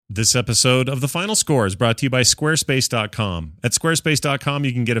This episode of The Final Score is brought to you by Squarespace.com. At Squarespace.com,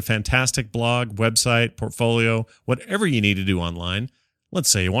 you can get a fantastic blog, website, portfolio, whatever you need to do online. Let's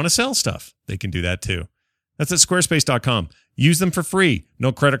say you want to sell stuff. They can do that too. That's at Squarespace.com. Use them for free.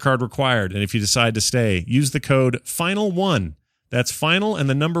 No credit card required. And if you decide to stay, use the code FINAL1. That's final and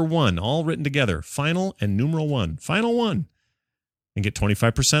the number 1, all written together. Final and numeral 1. Final1. And get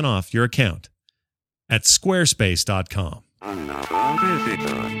 25% off your account at Squarespace.com. Another visitor.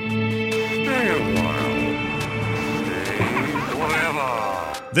 Stay a while. Stay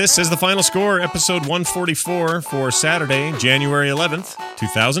forever. This is The Final Score, episode 144 for Saturday, January 11th,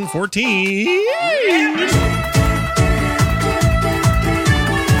 2014.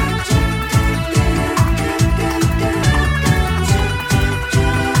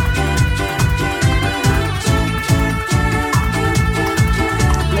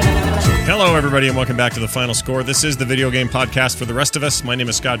 Hello, everybody, and welcome back to The Final Score. This is the video game podcast for the rest of us. My name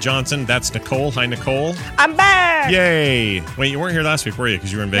is Scott Johnson. That's Nicole. Hi, Nicole. I'm back! Yay! Wait, you weren't here last week, were you?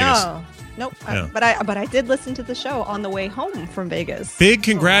 Because you were in Vegas. No. Nope. Yeah. But I did listen to the show on the way home from Vegas. Big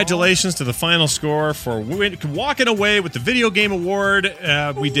congratulations to The Final Score for walking away with the Video Game Award.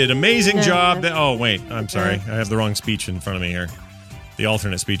 We did amazing job. Oh, wait. I'm sorry. I have the wrong speech in front of me here. The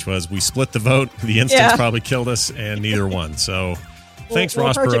alternate speech was, we split the vote. The instance probably killed us, and neither won. So... Thanks,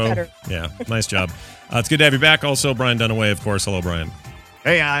 Ross Perot. Yeah, nice job. It's good to have you back. Also, Brian Dunaway, of course. Hello, Brian.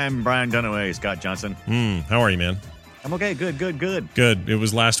 Hey, I'm Brian Dunaway, Scott Johnson. How are you, man? I'm okay. Good. Good. It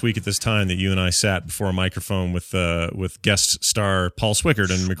was last week at this time that you and I sat before a microphone with guest star Paul Swickard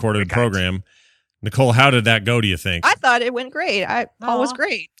and recorded a program. Nicole, how did that go, do you think? I thought it went great. Paul was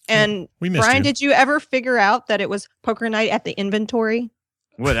great. And we missed Brian, you. Did you ever figure out that it was poker night at the inventory?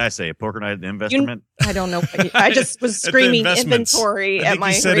 What did I say? A poker night at the investment? I don't know. I just was screaming inventory at my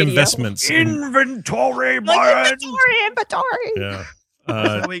you said radio. Investments. Inventory, Like, Brian! inventory. Yeah.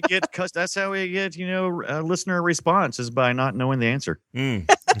 That's how we get, listener response is by not knowing the answer. Is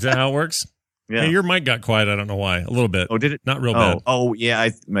that how it works? Yeah. Hey, your mic got quiet. I don't know why. A little bit. Oh, did it? Not real bad. Oh, yeah. I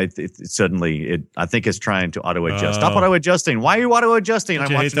think it's trying to auto adjust. Stop auto adjusting. Why are you auto adjusting?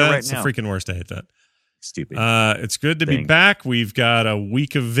 I'm watching it right It's now. the freaking worst. I hate that. Stupid. It's good to be back. We've got a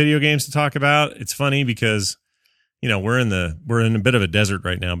week of video games to talk about. It's funny because, we're in a bit of a desert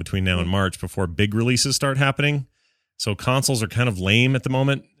right now between now and March before big releases start happening. So consoles are kind of lame at the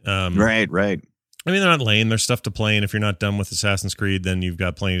moment. Right. I mean, they're not lame. There's stuff to play, and if you're not done with Assassin's Creed, then you've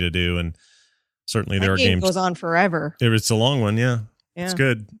got plenty to do. And certainly there are games. It goes on forever. It's a long one, yeah. It's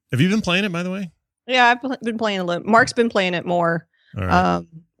good. Have you been playing it, by the way? Yeah, I've been playing a little. Mark's been playing it more. All right.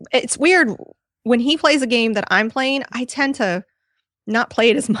 It's weird. When he plays a game that I'm playing, I tend to not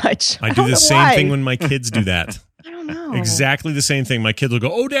play it as much. I do the same thing when my kids do that. I don't know. Exactly the same thing. My kids will go,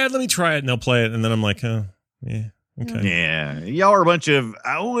 "Oh, Dad, let me try it," and they'll play it, and then I'm like, "Oh, yeah, okay." Yeah, y'all are a bunch of,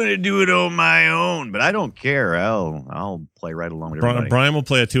 I want to do it on my own, but I don't care. I'll play right along with everybody. Brian will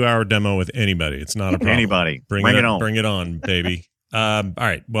play a 2-hour demo with anybody. It's not a problem. Anybody. Bring it on. Bring it on, baby. All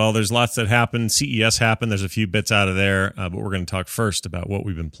right. Well, there's lots that happened. CES happened. There's a few bits out of there, but we're going to talk first about what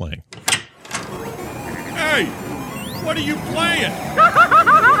we've been playing. Hey, what are you playing?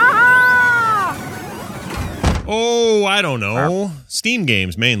 Oh, I don't know. Steam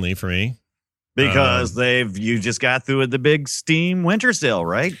games mainly for me. Because you just got through the big Steam winter sale,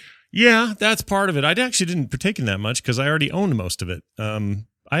 right? Yeah, that's part of it. I actually didn't partake in that much because I already owned most of it.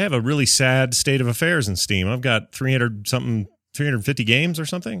 I have a really sad state of affairs in Steam. I've got 350 games or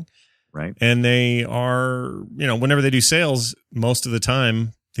something. Right. And they are, whenever they do sales, most of the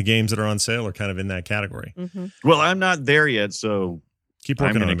time, the games that are on sale are kind of in that category. Mm-hmm. Well, I'm not there yet, so keep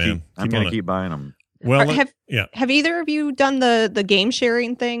working on it, man. I'm going to keep buying them. Well, have either of you done the game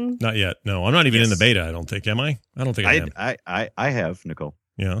sharing thing? Not yet. No, I'm not even in the beta. I don't think. Am I? I don't think I am. I have, Nicole.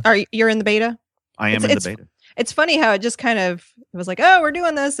 Yeah. You're in the beta? I am in the beta. It's funny how it just kind of it was like, oh, we're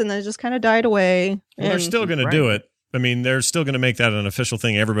doing this, and then it just kind of died away. Well, they're still going to do it. I mean, they're still going to make that an official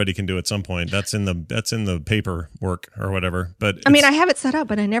thing everybody can do at some point. That's in the paperwork or whatever. But I mean, I have it set up,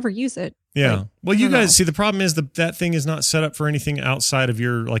 but I never use it. Yeah. Well, you guys see, the problem is that thing is not set up for anything outside of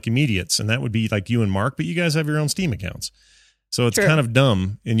your immediates, and that would be like you and Mark. But you guys have your own Steam accounts, so it's kind of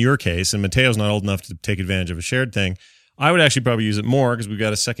dumb in your case. And Mateo's not old enough to take advantage of a shared thing. I would actually probably use it more because we've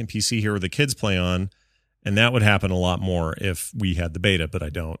got a second PC here where the kids play on, and that would happen a lot more if we had the beta. But I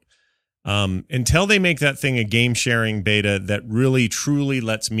don't. Until they make that thing a game sharing beta that really truly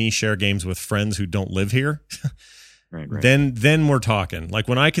lets me share games with friends who don't live here, right. Then we're talking. Like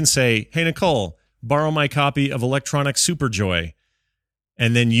when I can say, "Hey Nicole, borrow my copy of Electronic Superjoy,"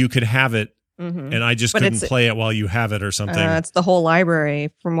 and then you could have it Mhm. and I just But couldn't it's- play it while you have it or something. It's the whole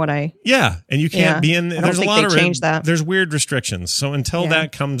library from what I. Yeah, and you can't Yeah, be in. I don't There's a think lot they of changed that. There's weird restrictions. So until Yeah.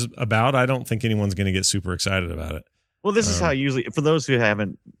 that comes about, I don't think anyone's going to get super excited about it. Well, this is how usually for those who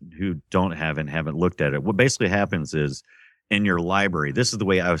haven't looked at it. What basically happens is in your library. This is the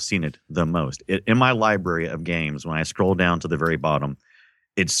way I've seen it the most. In my library of games, when I scroll down to the very bottom,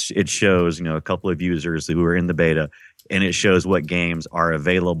 it shows a couple of users who are in the beta, and it shows what games are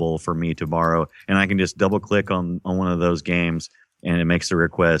available for me to borrow, and I can just double click on one of those games, and it makes a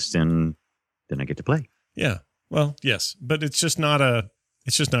request, and then I get to play. Yeah. Well, yes, but it's just not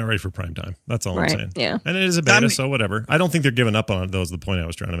ready for prime time. That's all I'm saying. Yeah. And it is a beta, so whatever. I don't think they're giving up on it, though, is the point I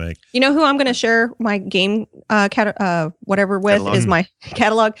was trying to make. You know who I'm going to share my game whatever with Catalog. is my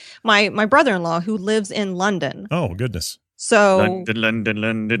catalog. My brother-in-law who lives in London. Oh, goodness. So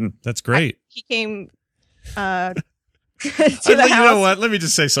London. That's great. he came to the You house. know what? Let me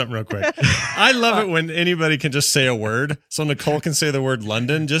just say something real quick. I love it when anybody can just say a word. So Nicole can say the word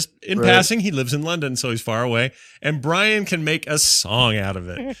London just in Right. passing. He lives in London, so he's far away. And Brian can make a song out of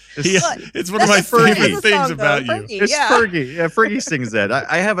it. It's one of my That's a Fergie favorite things song, about though. you. Fergie, It's yeah. Fergie. Yeah, Fergie sings that.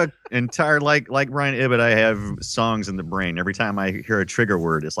 I have an entire like Brian Ibbett. I have songs in the brain. Every time I hear a trigger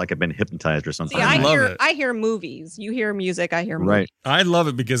word, it's like I've been hypnotized or something. See, I love it. I hear movies. You hear music. I hear movies. Right. I love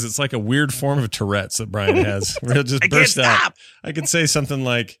it because it's like a weird form of Tourette's that Brian has. Where he'll just I can't burst out. stop. I could say something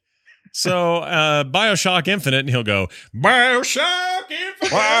like, so BioShock Infinite, and he'll go, BioShock Infinite.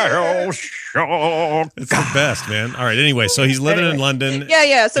 Bioshock. It's the best, man. All right. Anyway, so he's living in London.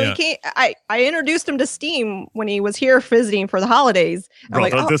 Yeah. So Yeah. he came. I introduced him to Steam when he was here visiting for the holidays. I'm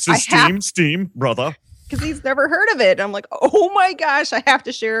Brother, like, this I is Steam, brother. because he's never heard of it. I'm like, oh my gosh, I have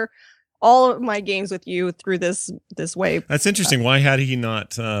to share all of my games with you through this way. That's interesting. Why had he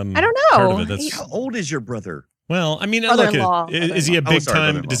not? I don't know. Heard of it? That's, How old is your brother? well, I mean, look, Brother-in-law. is he a big sorry,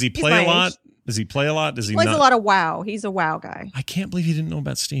 time? brother-in-law. Does he He's play a my lot? age. Does he play a lot? Does he Plays not? a lot of WoW. He's a WoW guy. I can't believe he didn't know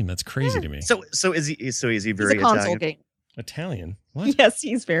about Steam. That's crazy to me. So is he He's very a console Italian? game. Italian? What? Yes,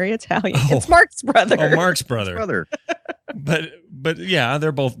 he's very Italian. Oh. It's Mark's brother. Oh, Mark's brother. Brother. But yeah,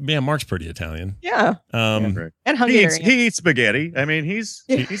 they're both. Yeah, Mark's pretty Italian. Yeah, Um, Right. and He eats, Hungarian. he eats spaghetti. I mean, he's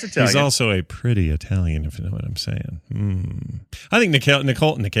Italian. He's also a pretty Italian, if you know what I'm saying. I think Nicole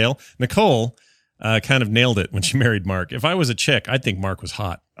kind of nailed it when she married Mark. If I was a chick, I'd think Mark was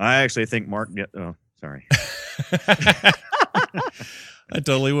hot. I actually think Mark. Oh, sorry. I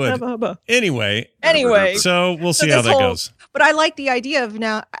totally would. Hubba, hubba. Anyway, So, so we'll see So how this that whole- goes. but I like the idea of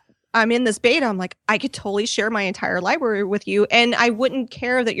now I'm in this beta. I'm like, I could totally share my entire library with you, and I wouldn't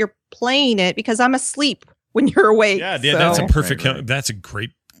care that you're playing it because I'm asleep when you're awake. Yeah, So- that's a perfect. Right. That's a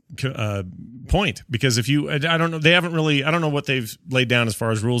great point because if you, I don't know, they haven't really. I don't know what they've laid down as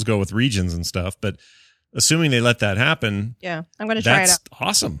far as rules go with regions and stuff, but assuming they let that happen, yeah. I'm going to try it that's out.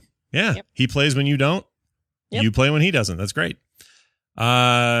 awesome. Yeah, Yep. he plays when you don't. Yep. You play when he doesn't. That's great.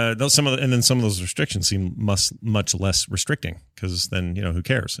 Those some of those restrictions seem much less restricting because then who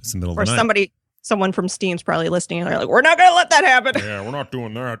cares? It's the middle Or of the night. someone from Steam's probably listening, and they're like, "We're not going to let that happen." Yeah, we're not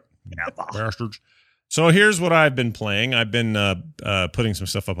doing that, bastards. So here's what I've been playing. I've been putting some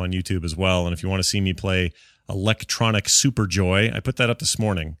stuff up on YouTube as well, and if you want to see me play Electronic Super Joy, I put that up this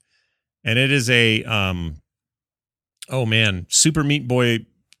morning, and it is a Super Meat Boy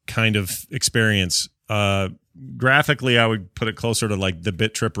kind of experience. Graphically, I would put it closer to like the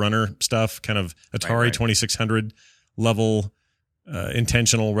Bit Trip Runner stuff, kind of Atari Right. 2600 level,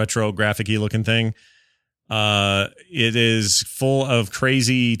 intentional retro graphic-y looking thing. It is full of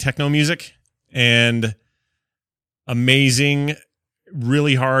crazy techno music and amazing,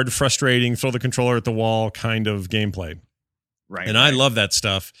 really hard, frustrating, throw the controller at the wall kind of gameplay. Right. And I love that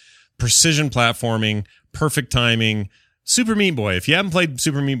stuff. Precision platforming, perfect timing. Super Meat Boy. If you haven't played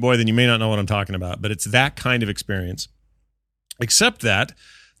Super Meat Boy, then you may not know what I'm talking about, but it's that kind of experience. Except that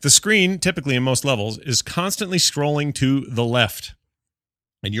the screen, typically in most levels, is constantly scrolling to the left.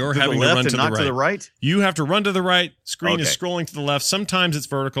 And you're To the having to left run and to not the to the right. right. You have to run to the right. Screen is Okay. scrolling to the left. Sometimes it's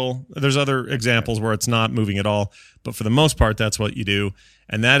vertical. There's other examples where it's not moving at all. But for the most part, that's what you do.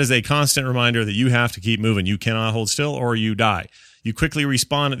 And that is a constant reminder that you have to keep moving. You cannot hold still or you die. You quickly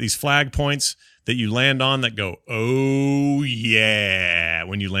respawn at these flag points that you land on that go, oh, yeah,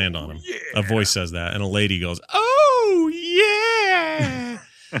 when you land on them. A voice says that. And a lady goes, oh, yeah.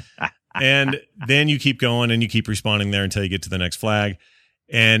 And then you keep going and you keep respawning there until you get to the next flag.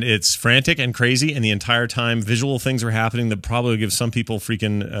 And it's frantic and crazy, and the entire time visual things are happening that probably give some people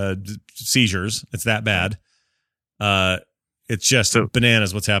freaking seizures. It's that bad. It's just So-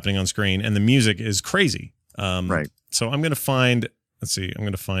 bananas what's happening on screen, and the music is crazy. Right. So I'm going to find let's see. I'm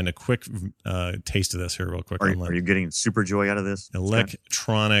going to find a quick taste of this here real quick. Are you getting super joy out of this?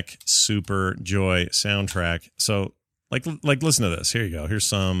 Electronic Super Joy soundtrack. So like listen to this. Here you go. Here's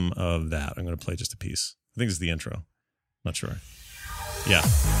some of that. I'm going to play just a piece. I think it's the intro. Not sure. Yeah.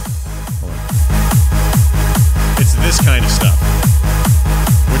 Hold on. It's this kind of stuff,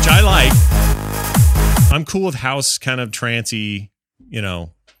 which I like. I'm cool with house kind of trancey,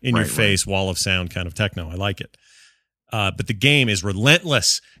 in your face, wall of sound kind of techno. I like it. But the game is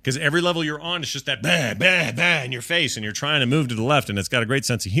relentless because every level you're on, it's just that bah, bah, bah in your face, and you're trying to move to the left, and it's got a great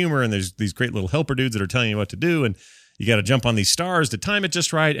sense of humor, and there's these great little helper dudes that are telling you what to do, and you got to jump on these stars to time it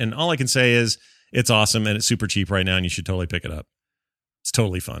just right. And all I can say is it's awesome, and it's super cheap right now, and you should totally pick it up. It's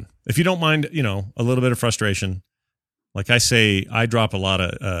totally fun. If you don't mind, a little bit of frustration. Like I say, I drop a lot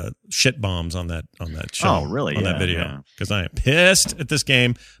of shit bombs on that show. Oh, really? On that video. Because I am pissed at this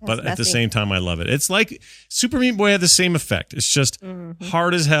game, but at the same time, I love it. It's like Super Meat Boy had the same effect. It's just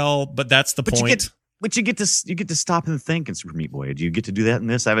hard as hell, but that's the point. You get to stop and think in Super Meat Boy. Do you get to do that in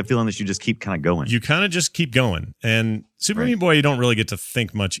this? I have a feeling that you just keep kind of going. You kind of just keep going. And Super Meat Boy, you don't really get to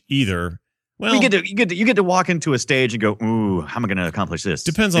think much either. Well, you get to walk into a stage and go, ooh, how am I going to accomplish this?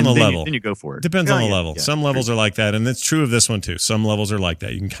 Depends on the level. Then you go for it. Depends on the level. Yeah. Some levels are like that, and it's true of this one too. Some levels are like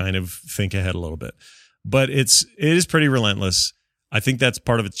that. You can kind of think ahead a little bit, but it is pretty relentless. I think that's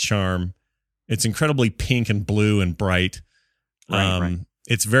part of its charm. It's incredibly pink and blue and bright. Right.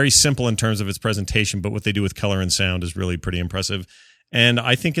 It's very simple in terms of its presentation, but what they do with color and sound is really pretty impressive. And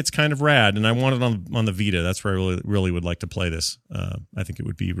I think it's kind of rad, and I want it on the Vita. That's where I really, really would like to play this. I think it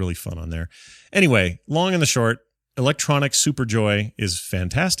would be really fun on there. Anyway, long and the short, Electronic Super Joy is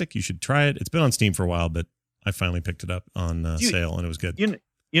fantastic. You should try it. It's been on Steam for a while, but I finally picked it up on sale, and it was good.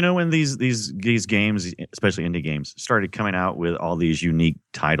 When these games, especially indie games, started coming out with all these unique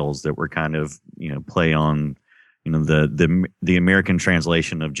titles that were kind of play on the American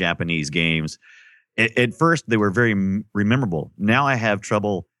translation of Japanese games. At first, they were very rememberable. Now I have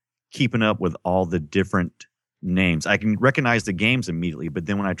trouble keeping up with all the different names. I can recognize the games immediately, but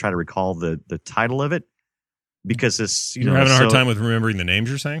then when I try to recall the title of it, because it's you're having a hard time with remembering the names.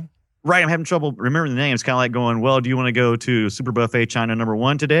 You're saying, right? I'm having trouble remembering the names. Kind of like going, well, do you want to go to Super Buffet China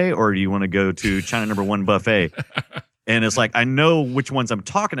 #1 today, or do you want to go to China #1 Buffet? And it's like I know which ones I'm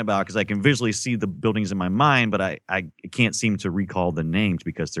talking about because I can visually see the buildings in my mind, but I can't seem to recall the names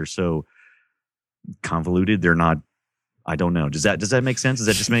because they're so convoluted. They're not. I don't know. Does that make sense? Is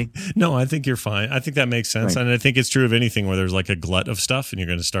that just me? No, I think you're fine. I think that makes sense, and I think it's true of anything where there's like a glut of stuff, and you're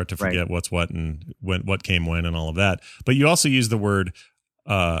going to start to forget what's what and what came when and all of that. But you also use the word,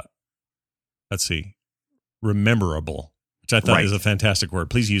 let's see, rememberable, which I thought is a fantastic word.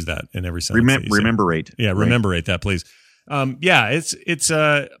 Please use that in every sentence. Rememberate. Yeah, rememberate that, please. But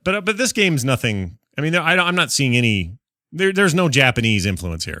this game's nothing. I mean, I'm not seeing any. There's no Japanese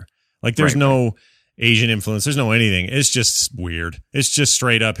influence here. Like there's no Asian influence. There's no anything. It's just weird. It's just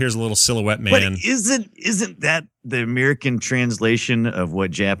straight up. Here's a little silhouette man. But isn't that the American translation of what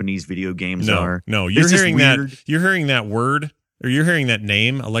Japanese video games are? No, you're hearing that. You're hearing that word, or you're hearing that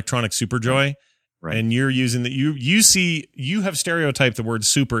name, Electronic Super Joy, and you're using that. You have stereotyped the word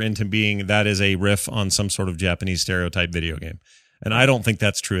super into being that is a riff on some sort of Japanese stereotype video game, and I don't think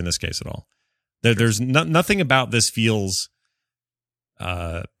that's true in this case at all. There's nothing about this feels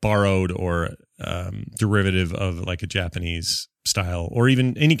borrowed or derivative of like a Japanese style or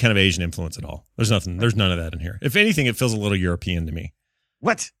even any kind of Asian influence at all. There's nothing. There's none of that in here. If anything, it feels a little European to me.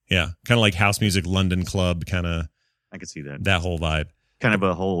 What? Yeah, kind of like house music, London club, kind of. I can see that. That whole vibe. Kind of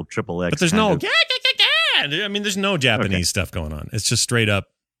a whole XXX. But there's no. I mean, there's no Japanese stuff going on. It's just straight up.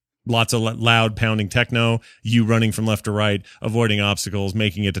 Lots of loud pounding techno, you running from left to right, avoiding obstacles,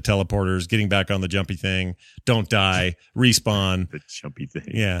 making it to teleporters, getting back on the jumpy thing, don't die, respawn. The jumpy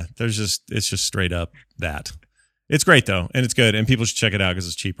thing. Yeah, it's just straight up that. It's great though, and it's good, and people should check it out because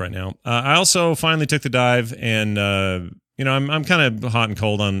it's cheap right now. I also finally took the dive, and I'm kind of hot and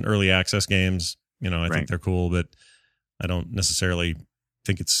cold on early access games. I think they're cool, but I don't necessarily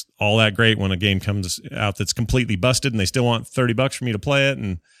think it's all that great when a game comes out that's completely busted and they still want $30 for me to play it.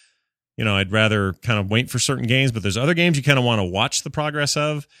 And I'd rather kind of wait for certain games, but there's other games you kind of want to watch the progress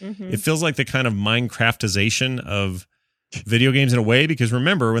of. Mm-hmm. It feels like the kind of Minecraftization of video games in a way, because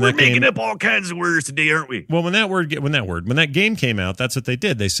remember when we're making up all kinds of words today, aren't we? Well, when that game came out, that's what they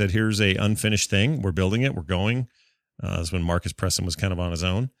did. They said, here's a unfinished thing. We're building it. We're going. That's when Marcus Preston was kind of on his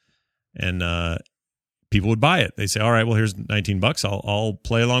own, and people would buy it. They say, all right, well, here's $19. I'll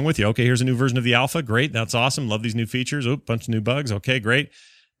play along with you. Okay, here's a new version of the alpha. Great. That's awesome. Love these new features. Oh, bunch of new bugs. Okay, great.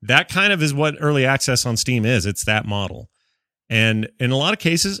 That kind of is what early access on Steam is. It's that model. And in a lot of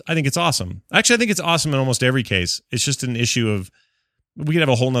cases, I think it's awesome. Actually, I think it's awesome in almost every case. It's just an issue of we could have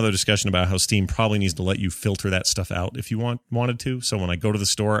a whole nother discussion about how Steam probably needs to let you filter that stuff out if you wanted to. So when I go to the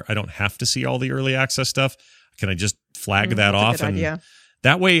store, I don't have to see all the early access stuff. Can I just flag that that's a off? good And idea.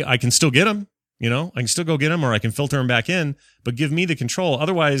 that way I can still get them. You know, I can still go get them, or I can filter them back in, but give me the control.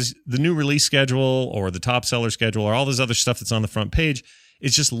 Otherwise, the new release schedule or the top seller schedule or all this other stuff that's on the front page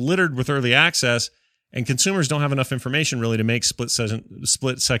is just littered with early access, and consumers don't have enough information really to make split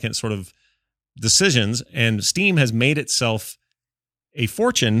second sort of decisions. And Steam has made itself a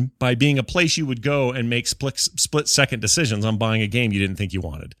fortune by being a place you would go and make split second decisions on buying a game you didn't think you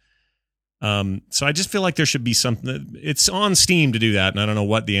wanted. So I just feel like there should be something. It's on Steam to do that, and I don't know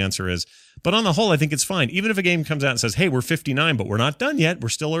what the answer is. But on the whole, I think it's fine. Even if a game comes out and says, "Hey, we're 59, but we're not done yet. We're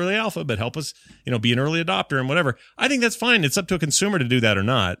still early alpha, but help us, be an early adopter and whatever." I think that's fine. It's up to a consumer to do that or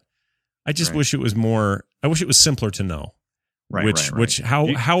not. I just wish it was more. I wish it was simpler to know. Right.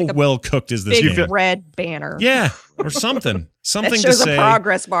 How well cooked is this Big game? red banner. Yeah, or something That to shows say. a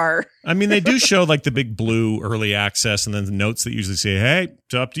progress bar. I mean, they do show like the big blue early access and then the notes that usually say, "Hey,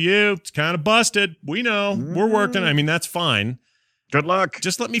 it's up to you. It's kind of busted. We know. We're working." I mean, that's fine. Good luck.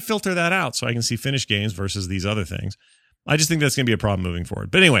 Just let me filter that out so I can see finished games versus these other things. I just think that's going to be a problem moving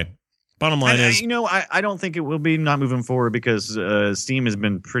forward. But anyway, bottom line is, I don't think it will be not moving forward because Steam has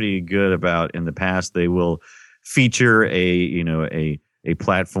been pretty good about in the past. They will feature a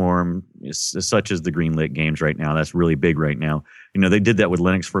platform such as the greenlit games right now. That's really big right now. They did that with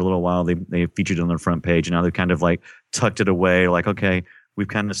Linux for a little while. They featured it on their front page, and now they've kind of like tucked it away. Like, okay, we've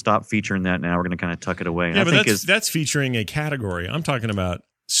kind of stopped featuring that now. We're going to kind of tuck it away. And yeah, I but think that's featuring a category. I'm talking about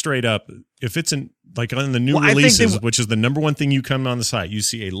straight up. If it's on the new Well, I think releases, which is the number one thing you come on the site, you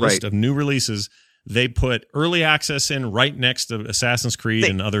see a list of new releases. They put early access in right next to Assassin's Creed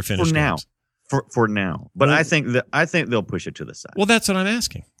and other finished games. For now, but I think they'll push it to the side. Well, that's what I'm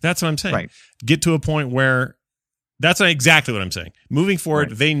asking. That's what I'm saying. Right. Get to a point where that's exactly what I'm saying. Moving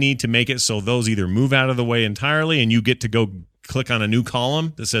forward, they need to make it so those either move out of the way entirely and you get to go click on a new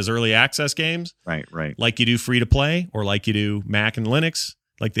column that says early access games. Right. Like you do free to play or like you do Mac and Linux,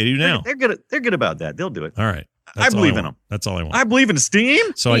 like they do now. They're good about that. They'll do it. All right. I believe in them. That's all I want. I believe in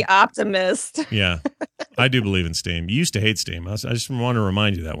Steam. So The optimist. yeah, I do believe in Steam. You used to hate Steam. I just want to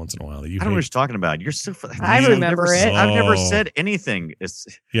remind you that once in a while that you. I don't know what you're talking about. You're so. I remember it. I've never said anything.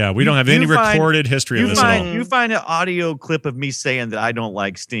 We don't have any recorded history of this at all. You find an audio clip of me saying that I don't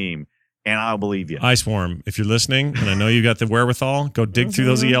like Steam, and I'll believe you. Iceworm, if you're listening, and I know you got the wherewithal, go dig through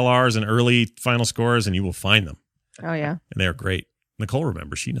those ELRs and early final scores, and you will find them. Oh yeah, and they're great. Nicole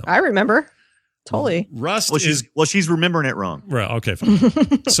remembers. She knows. I remember. Totally. Rust she's remembering it wrong. Right. Okay.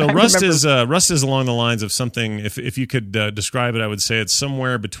 Fine. So Rust is along the lines of something. If you could describe it, I would say it's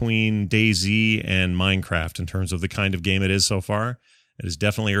somewhere between DayZ and Minecraft in terms of the kind of game it is so far. It is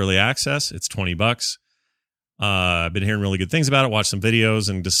definitely early access. It's $20. I've been hearing really good things about it. Watched some videos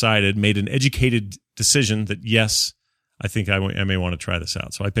and made an educated decision that yes, I think I may want to try this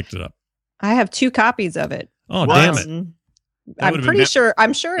out. So I picked it up. I have 2 copies of it. Oh damn it! I'm pretty sure.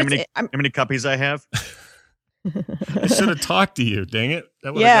 I'm sure it's. How many copies I have? I should have talked to you. Dang it!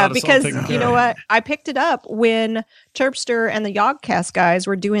 Because you know what? I picked it up when Terpster and the Yogcast guys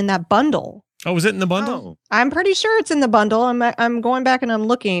were doing that bundle. Oh, was it in the bundle? I'm pretty sure it's in the bundle. I'm going back and I'm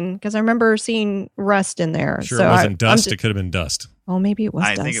looking because I remember seeing Rust in there. Sure, so it wasn't dust. It could have been dust. Oh, maybe it was.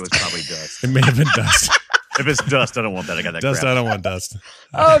 I dust. think it was probably dust. It may have been dust. If it's dust, I don't want that. I got that. Dust. crap. I don't want dust.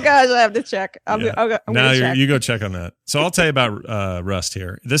 Oh gosh, I have to check. I'm gonna check. You go check on that. So I'll tell you about Rust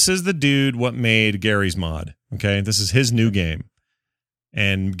here. This is the dude what made Gary's Mod. Okay, this is his new game,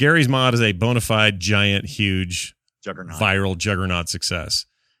 and Gary's Mod is a bona fide, giant, huge, viral juggernaut success.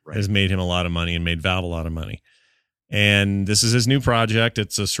 Right. Has made him a lot of money and made Valve a lot of money. And this is his new project.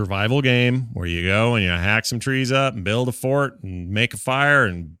 It's a survival game where you go and you hack some trees up and build a fort and make a fire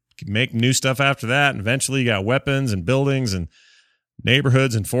and make new stuff after that. And eventually you got weapons and buildings and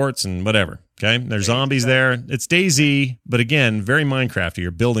neighborhoods and forts and whatever. Okay. There's zombies there. It's DayZ, but again, very Minecrafty. You're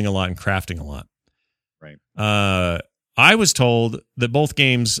building a lot and crafting a lot. Right. I was told that both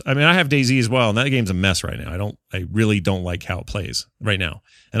games, I mean, I have DayZ as well, and that game's a mess right now. I really don't like how it plays right now.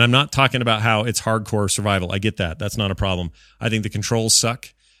 And I'm not talking about how it's hardcore survival. I get that. That's not a problem. I think the controls suck.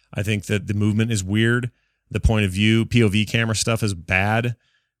 I think that the movement is weird. The point of view, POV camera stuff is bad.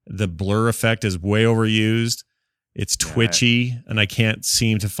 The blur effect is way overused. It's twitchy, and I can't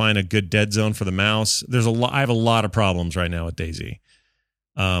seem to find a good dead zone for the mouse. I have a lot of problems right now with DayZ.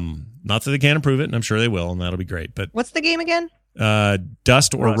 Not that they can't improve it, and I'm sure they will, and that'll be great. But what's the game again?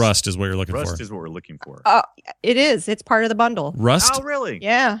 Dust or Rust is what you're looking for. Rust is what we're looking for. It is. It's part of the bundle. Rust? Oh, really?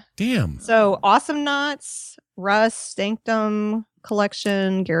 Yeah. Damn. So Awesome Knots, Rust, Sanctum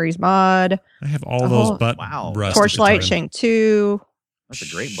Collection, Gary's Mod. I have all those but Rust. Torchlight, Shank 2.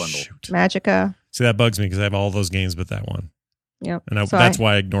 That's a great bundle. Shoot. Magica. See, that bugs me because I have all those games but that one. Yep. And So that's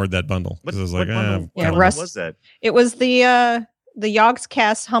why I ignored that bundle. What, Because I was what like, bundle, Yeah, what bundle Rust- was that? It was the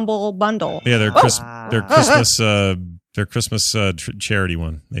Yogscast Humble Bundle. yeah, their Oh. Christmas charity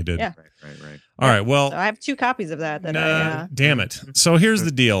one they did. Yeah. Right. All right. Well, So I have 2 copies of that. damn it. So here's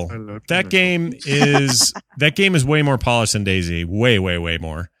the deal. I love That game is way more polished than DayZ. Way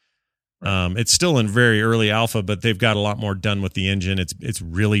more. It's still in very early alpha, but they've got a lot more done with the engine. It's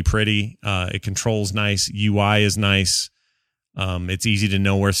really pretty. It controls nice. UI is nice. It's easy to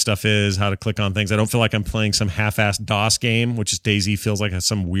know where stuff is, how to click on things. I don't feel like I'm playing some half-assed DOS game, which is DayZ feels like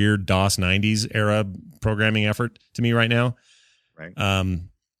some weird DOS 90s era programming effort to me right now. Right.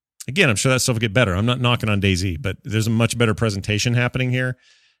 Again, I'm sure that stuff will get better. I'm not knocking on DayZ, but there's a much better presentation happening here.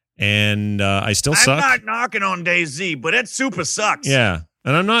 And I still suck. I'm not knocking on DayZ, but it super sucks. Yeah.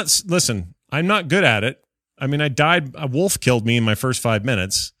 And I'm not good at it. I mean, I died. A wolf killed me in my first 5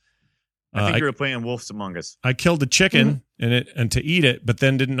 minutes. I think you were playing Wolves Among Us. I killed a chicken and to eat it, but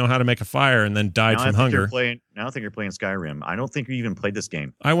then didn't know how to make a fire and then died from hunger. Now I think you're playing Skyrim. I don't think you even played this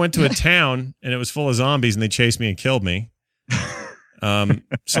game. I went to a town and it was full of zombies and they chased me and killed me.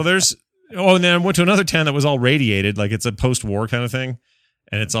 So there's, and then I went to another town that was all radiated, like it's a post-war kind of thing.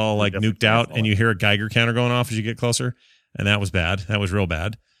 And it's all like nuked out and you hear a Geiger counter going off as you get closer. And that was bad. That was real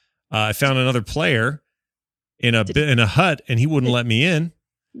bad. I found another player in a hut and he wouldn't let me in.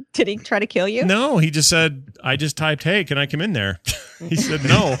 Did he try to kill you? No, he just said, I just typed, hey, can I come in there? He said,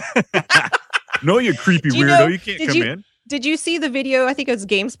 no. No, you creepy Do you weirdo. know- You can't did come you- in. Did you see the video? I think it was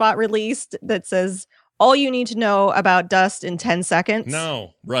GameSpot released that says all you need to know about Dust in 10 seconds.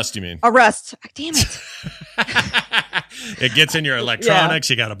 No. Rust, you mean? A Rust. Damn it. It gets in your electronics.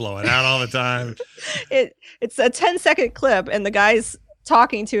 You got to blow it out all the time. It's a 10-second clip, and the guy's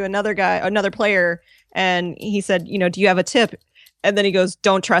talking to another player, and he said, do you have a tip? And then he goes,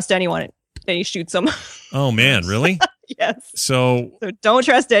 don't trust anyone. And he shoots him. Oh, man. Really? Yes. So don't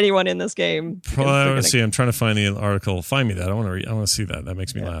trust anyone in this game. let's see. I'm trying to find the article. Find me that. I want to see that. That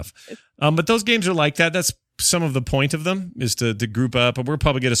makes me laugh. But those games are like that. That's some of the point of them is to group up. We'll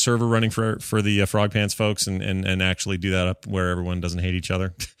probably get a server running for the Frog Pants folks and actually do that up where everyone doesn't hate each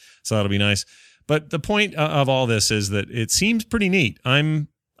other. So that'll be nice. But the point of all this is that it seems pretty neat. I'm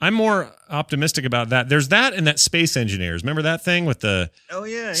more optimistic about that. There's that and that Space Engineers. Remember that thing with the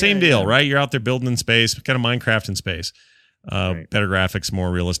same deal, right? You're out there building in space, kind of Minecraft in space. Right. Better graphics, more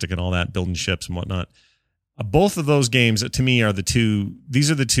realistic and all that, building ships and whatnot. Both of those games, to me, are the two.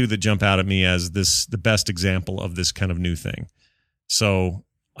 These are the two that jump out at me as the best example of this kind of new thing. So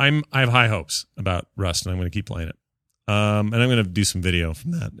I have high hopes about Rust, and I'm going to keep playing it. And I'm going to do some video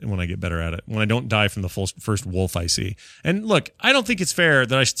from that when I get better at it. When I don't die from the first wolf I see. And look, I don't think it's fair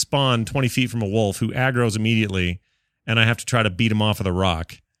that I should spawn 20 feet from a wolf who aggroes immediately, and I have to try to beat him off with a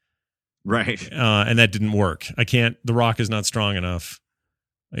rock. Right. And that didn't work. I can't. The rock is not strong enough.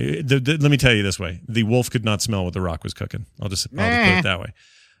 Let me tell you this way: the wolf could not smell what the rock was cooking. I'll just put it that way.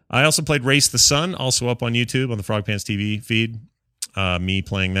 I also played Race the Sun, also up on YouTube on the Frog Pants TV feed. Me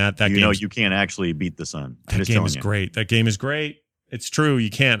playing that. That game. You can't actually beat the sun. That game is great. That game is great. It's true. You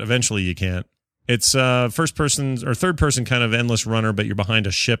can't. Eventually, you can't. It's first person or third person kind of endless runner, but you're behind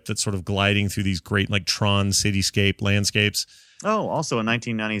a ship that's sort of gliding through these great like Tron cityscape landscapes. Oh, also a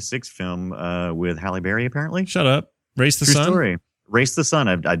 1996 film with Halle Berry, apparently. Shut up. Race the True Sun. story. Race the Sun.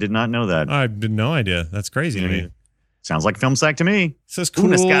 I did not know that. I had no idea. That's crazy to me. Sounds like film sack to me. It says cool.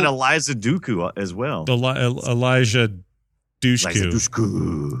 Ooh, it's got Eliza Duku as well. Elijah Dushku. Eliza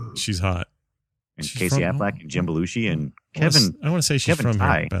Dushku. She's hot. And She's Casey from- Affleck and Jim Belushi and Kevin. I want to say she's Kevin from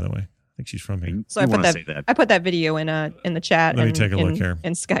Tighe. here, by the way. I think she's from here. So I put Say that. I put that video in the chat. Let me take a look here.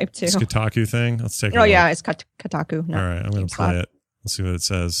 In Skype too. This Kotaku thing. Let's take a Oh look. yeah, it's Kotaku. No, All right, I'm going to GameSpot. play it. Let's see what it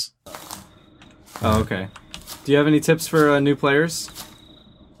says. Oh, okay. Do you have any tips for new players?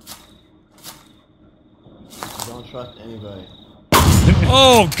 Don't trust anybody.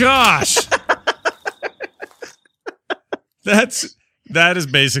 Oh gosh. That is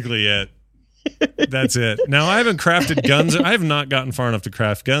basically it. That's it. Now I haven't crafted guns. I have not gotten far enough to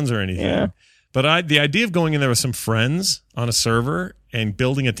craft guns or anything. Yeah. But the idea of going in there with some friends on a server and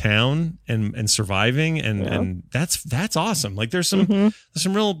building a town and surviving and that's awesome. Like there's some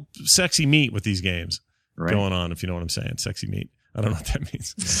real sexy meat with these games going on, if you know what I'm saying. Sexy meat. I don't know what that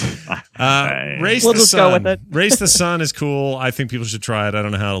means. Race We'll the just Sun. go with it. Race the Sun is cool. I think people should try it. I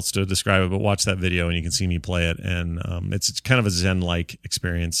don't know how else to describe it, but watch that video and you can see me play it. And it's kind of a Zen-like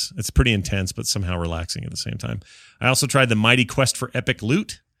experience. It's pretty intense, but somehow relaxing at the same time. I also tried the Mighty Quest for Epic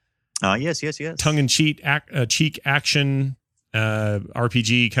Loot. Yes. Tongue-in-cheek action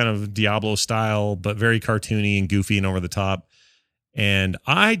RPG, kind of Diablo style, but very cartoony and goofy and over the top. And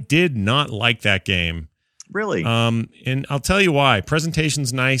I did not like that game. Really? And I'll tell you why.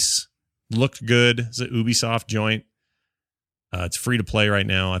 Presentation's nice, looked good. It's a Ubisoft joint. It's free to play right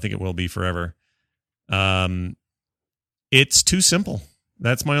now. I think it will be forever. It's too simple.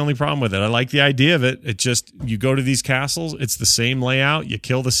 That's my only problem with it. I like the idea of it. It just, you go to these castles, it's the same layout. You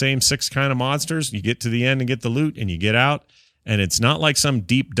kill the same 6 kind of monsters. You get to the end and get the loot and you get out. And it's not like some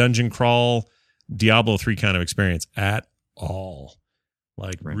deep dungeon crawl Diablo 3 kind of experience at all.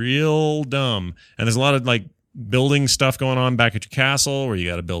 Like real dumb. And there's a lot of like building stuff going on back at your castle where you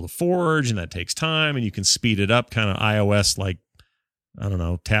got to build a forge and that takes time and you can speed it up kind of iOS like, I don't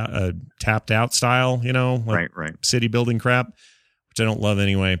know, tapped out style, you know, like right. city building crap, which I don't love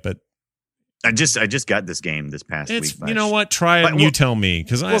anyway, but I just got this game this past week. You know what? Try it and you tell me.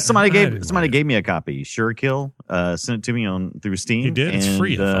 Somebody gave me a copy. Surekill sent it to me through Steam. He did. It's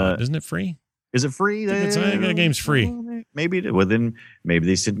free. Isn't it free? Is it free? I think the game's free. Maybe it is. Well, then maybe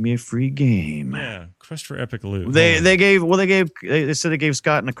they sent me a free game. Yeah, Quest for Epic Loot. They said they gave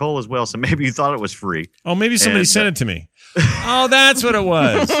Scott and Nicole as well. So maybe you thought it was free. Oh, maybe somebody sent it to me. Oh, that's what it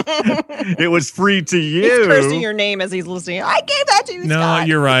was. It was free to you. He's cursing your name as he's listening. I gave that to you, No, Scott.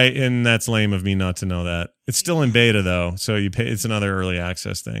 you're right, and that's lame of me not to know that. It's still in beta though, so you pay. It's another early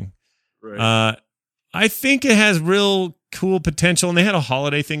access thing. Right. I think it has real cool potential, and they had a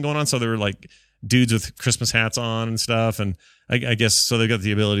holiday thing going on, so there were like dudes with Christmas hats on and stuff, and I guess so they got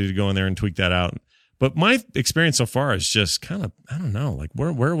the ability to go in there and tweak that out. But my experience so far is just kind of, I don't know, like what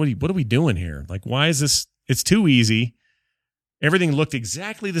are we doing here? Like, why is this? It's too easy. Everything looked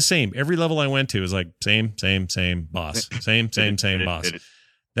exactly the same. Every level I went to was like same boss, same boss.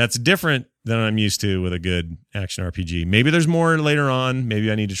 That's different than I'm used to with a good action RPG. Maybe there's more later on.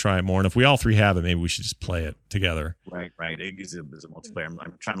 Maybe I need to try it more. And if we all three have it, maybe we should just play it together. Right. It is a multiplayer.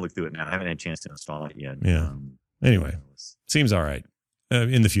 I'm trying to look through it now. I haven't had a chance to install it yet. Yeah. Anyway, seems all right.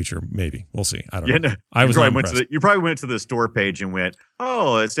 In the future, maybe. We'll see. I don't know. No, I was you probably went to the store page and went,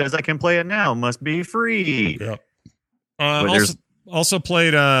 oh, it says I can play it now. Must be free. Yeah. Also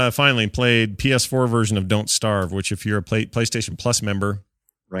played PS4 version of Don't Starve, which if you're a PlayStation Plus member,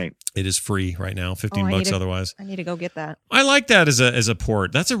 right, it is free right now, $15 otherwise. I need to go get that. I like that as a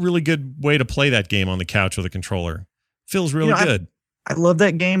port. That's a really good way to play that game on the couch with a controller. Feels really good. I love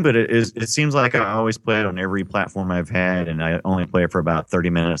that game, but it seems like I always play it on every platform I've had, and I only play it for about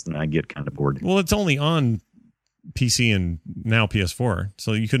 30 minutes, and I get kind of bored. Well, it's only on PC and now PS4,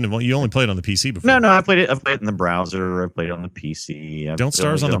 so you only played it on the PC before. No, I played it in the browser. I played it on the PC. Don't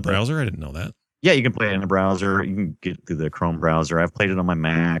Starve's on the browser? I didn't know that. Yeah, you can play it in the browser. You can get through the Chrome browser. I've played it on my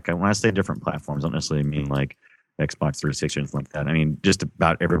Mac. When I say different platforms, I don't necessarily mean like Xbox 360 or anything like that. I mean just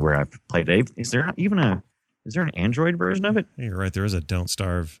about everywhere I've played it. Is there an Android version of it? You're right. There is a Don't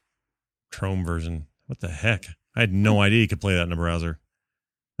Starve Chrome version. What the heck? I had no idea you could play that in a browser.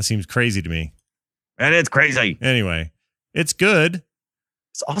 That seems crazy to me. And it's crazy. Anyway, it's good.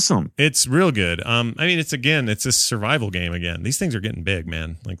 It's awesome. It's real good. I mean, it's a survival game again. These things are getting big,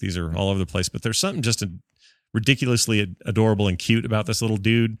 man. Like these are all over the place. But there's something just ridiculously adorable and cute about this little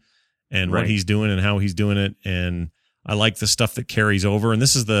dude and what he's doing and how he's doing it. And I like the stuff that carries over. And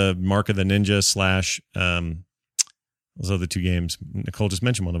this is the Mark of the Ninja / those other two games. Nicole just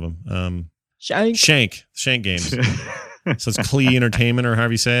mentioned one of them. Shank games. So it's Klee Entertainment or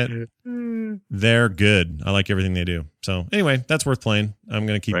however you say it. They're good. I like everything they do. So anyway, that's worth playing. I'm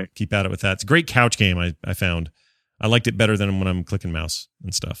going to keep at it with that. It's a great couch game. I found. I liked it better than when I'm clicking mouse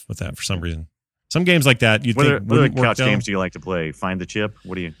and stuff with that for some reason. Some games like that you think what other couch games do you like to play? Find the Chip.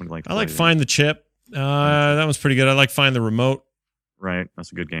 What do you like to play? I like Find the Chip. That one's pretty good. I like Find the Remote. Right,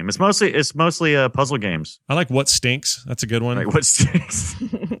 that's a good game. It's mostly puzzle games. I like What Stinks. That's a good one. Right, What Stinks?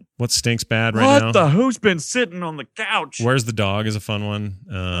 What Stinks bad right now? What the who's been sitting on the couch? Where's the Dog is a fun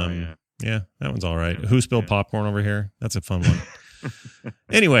one. Yeah, that one's all right. Who spilled popcorn over here? That's a fun one.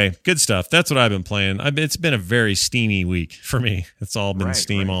 Anyway, good stuff. That's what I've been playing. It's been a very steamy week for me. It's all been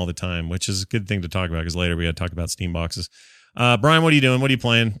Steam all the time, which is a good thing to talk about because later we got to talk about Steam boxes. Brian, what are you doing? What are you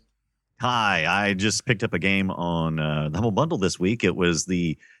playing? Hi, I just picked up a game on the Humble Bundle this week. It was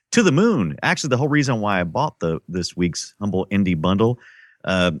the To the Moon. Actually, the whole reason why I bought this week's Humble Indie Bundle,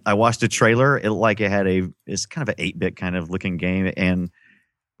 I watched a trailer. It looked like it's kind of an 8-bit kind of looking game. And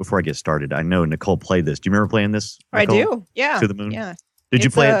before I get started, I know Nicole played this. Do you remember playing this, Nicole? I do. Yeah. To the Moon. Yeah. Did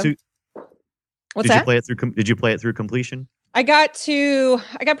you play it too? What's that? Did you play it through completion? I got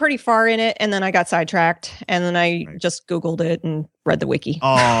pretty far in it, and then I got sidetracked, and then I just Googled it and read the wiki.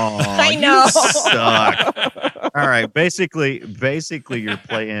 Oh, I know. You suck. All right, basically,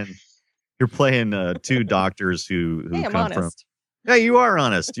 you're playing two doctors who hey, I'm come honest. from. Yeah, you are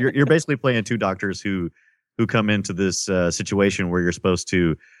honest. You're basically playing two doctors who who come into this situation where you're supposed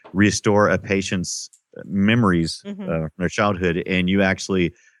to restore a patient's memories from their childhood, and you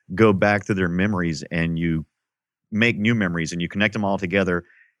actually go back through their memories and you make new memories and you connect them all together,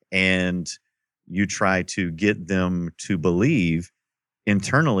 and you try to get them to believe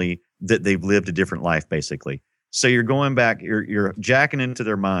internally that they've lived a different life, basically. So you're going back, you're jacking into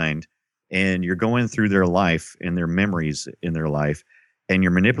their mind, and you're going through their life and their memories in their life, and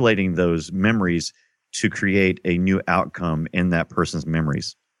you're manipulating those memories to create a new outcome in that person's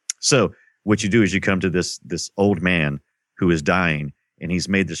memories. So what you do is you come to this old man who is dying, and he's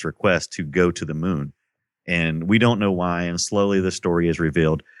made this request to go to the moon. And we don't know why, and slowly the story is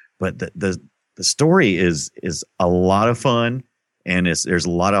revealed. But the story is a lot of fun, and there's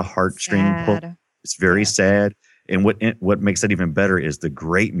a lot of heartstring pull. It's very sad. And what makes that even better is the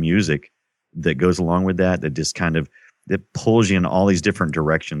great music that goes along with that just kind of that pulls you in all these different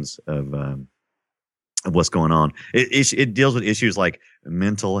directions of what's going on. It deals with issues like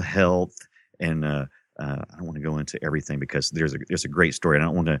mental health, and I don't want to go into everything because there's a great story, and I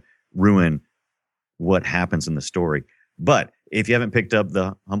don't want to ruin what happens in the story. But if you haven't picked up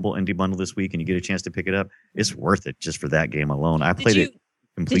the Humble Indie Bundle this week and you get a chance to pick it up, it's worth it just for that game alone. I played it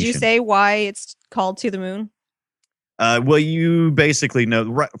completion. Did you say why it's called To the Moon? Well, you basically know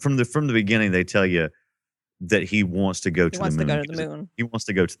right from the beginning. They tell you that he wants to go to the moon. He wants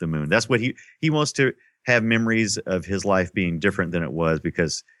to go to the moon. That's what he wants to have memories of his life being different than it was,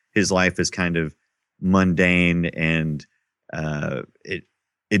 because his life is kind of mundane, and it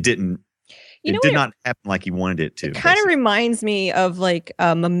didn't. It did not happen like he wanted it to. It kind of reminds me of like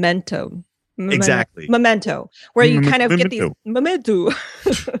Memento. Exactly. Memento, where you kind of get these Memento.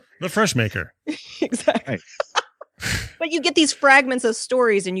 The Fresh Maker. Exactly. Right. But you get these fragments of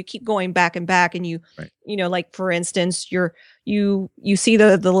stories, and you keep going back and back, and you know, like for instance, you see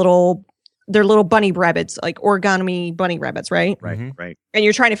the little bunny rabbits, like origami bunny rabbits, right? Right. And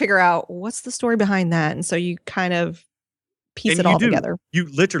you're trying to figure out what's the story behind that, and so you kind of piece it all together. You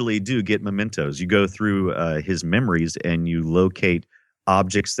literally do get mementos. You go through his memories, and you locate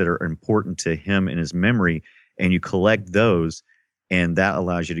objects that are important to him in his memory, and you collect those, and that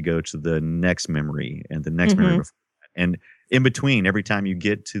allows you to go to the next memory and the next memory before that. And in between, every time you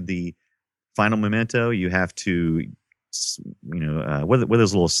get to the final memento, you have to, what are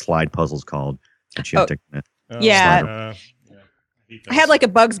those little slide puzzles called that you have to yeah. I had like a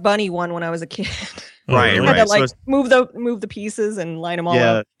Bugs Bunny one when I was a kid. Right. I had to like move the pieces and line them all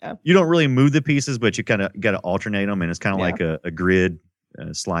up. Yeah. You don't really move the pieces, but you kind of got to alternate them, and it's kind of like a grid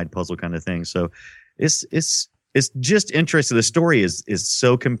slide puzzle kind of thing. So it's just interesting. The story is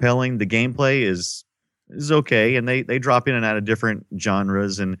so compelling. The gameplay is okay, and they drop in and out of different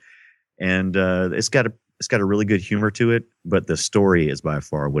genres, and it's got a really good humor to it. But the story is by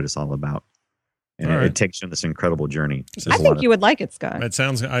far what it's all about. And it takes you on this incredible journey. I think you would like it, Scott. It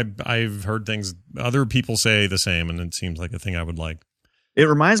sounds. I've heard things. Other people say the same, and it seems like a thing I would like. It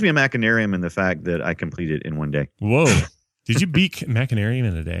reminds me of Machinarium in the fact that I completed it in one day. Whoa! Did you beat Machinarium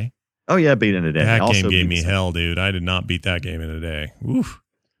in a day? Oh yeah, I beat it in a day. That game gave me hell, dude. I did not beat that game in a day. Oof.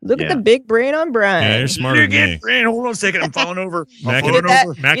 Look at the big brain on Brian. Yeah, you're smarter than me. Brain. Hold on a second. I'm falling over.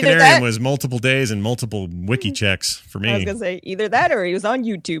 Machinarium was multiple days and multiple wiki checks for me. I was going to say either that or he was on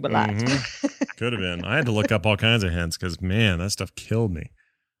YouTube a lot. Could have been. I had to look up all kinds of hints because, man, that stuff killed me.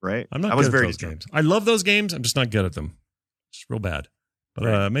 Right. I'm not good at those games. I love those games. I'm just not good at them. It's real bad.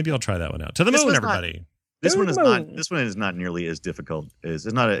 But maybe I'll try that one out. To the moon, everybody. This one is not nearly as difficult. It's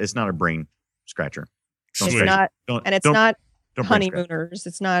not a brain scratcher. It's not honeymooners.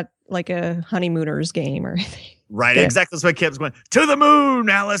 It's not like a honeymooners game or anything. Right, exactly. That's why I kept going to the moon,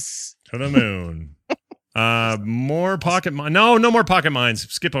 Alice. To the moon. More pocket mine. No more pocket mines.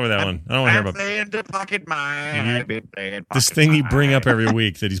 Skip over that one. I don't want to hear about playing the pocket mine. This thing you bring up every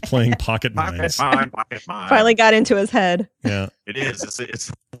week that he's playing pocket mines. Pocket mine. Finally got into his head. Yeah, it is. It's.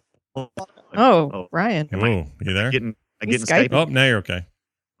 Ryan. Oh, you there? I getting Skypey? Oh, now you're okay. Am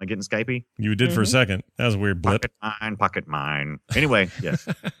I getting Skypey? You did for a second. That was a weird blip. Pocket mine. Anyway, yes.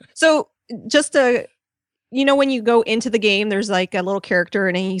 So just when you go into the game, there's like a little character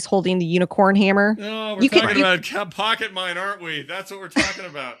and he's holding the unicorn hammer. No, we're talking about pocket mine, aren't we? That's what we're talking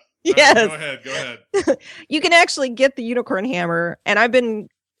about. Yes. Right, go ahead. You can actually get the unicorn hammer, and I've been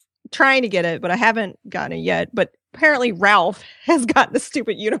trying to get it, but I haven't gotten it yet. But apparently Ralph has got the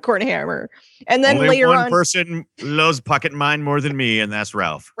stupid unicorn hammer. And then only later one on, person loves pocket mine more than me, and that's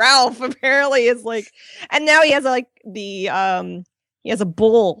Ralph. Ralph apparently is like, and now he has like he has a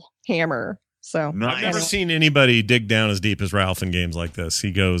bull hammer. So nice. I've never seen anybody dig down as deep as Ralph in games like this.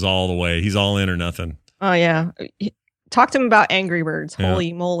 He goes all the way. He's all in or nothing. Oh yeah. Talk to him about Angry Birds. Yeah.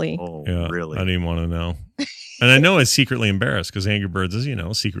 Holy moly. Oh, Yeah, really? I didn't want to know. And I know it's secretly embarrassed because Angry Birds is,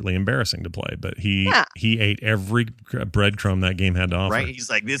 secretly embarrassing to play. But he ate every breadcrumb that game had to offer. Right? He's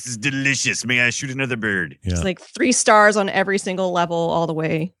like, this is delicious. May I shoot another bird? Yeah. It's like 3 stars on every single level all the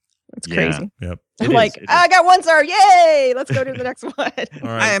way. It's Yeah. crazy. Yep. It I'm is, like, it is. I got 1 star. Yay! Let's go to the next one. All I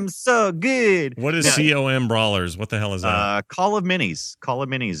right. am so good. What is COM Brawlers? What the hell is that? Call of Minis. Call of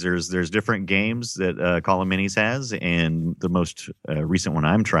Minis. There's different games that Call of Minis has, and the most recent one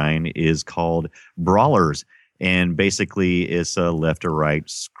I'm trying is called Brawlers. And basically, it's a left or right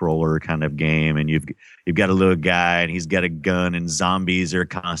scroller kind of game, and you've got a little guy, and he's got a gun, and zombies are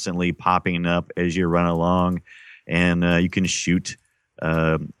constantly popping up as you run along, and you can shoot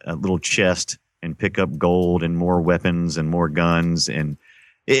a little chest and pick up gold and more weapons and more guns, and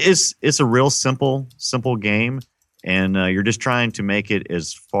it's a real simple game, and you're just trying to make it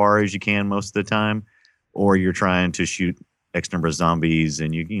as far as you can most of the time, or you're trying to shoot X number of zombies,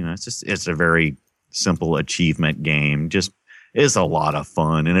 and it's a very simple achievement game. Just it's a lot of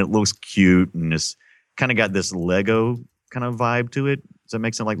fun, and it looks cute, and it's kind of got this Lego kind of vibe to it. Does that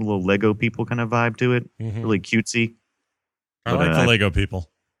make sense? Like little Lego people kind of vibe to it. Mhm. Really cutesy. I like the Lego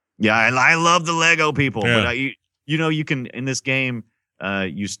people. Yeah, I love the Lego people. Yeah. But you can in this game,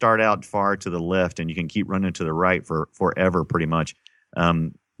 you start out far to the left and you can keep running to the right for forever, pretty much.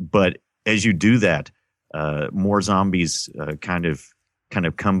 But as you do that, more zombies kind of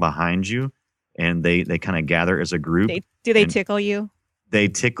come behind you, and they kind of gather as a group. Do they And- tickle you? They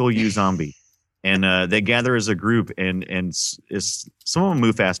tickle you, zombie, and they gather as a group, and some of them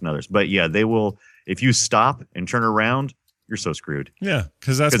move fast than others. But yeah, they will. If you stop and turn around, you're so screwed. Yeah,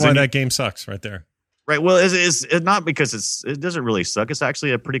 because that's 'Cause why then that game sucks right there. Right. Well, it's not because it doesn't really suck. It's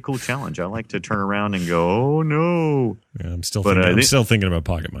actually a pretty cool challenge. I like to turn around and go, oh no. Yeah, I'm still But, thinking. I'm they- still thinking about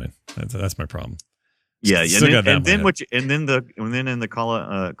Pocket Mine. That's my problem. Yeah. Still got that And then in my head. in the Call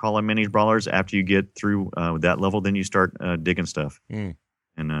of Minis Brawlers, after you get through that level, then you start digging stuff, Mm.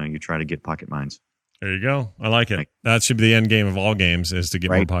 and you try to get pocket mines. There you go. I like it. Right. That should be the end game of all games, is to get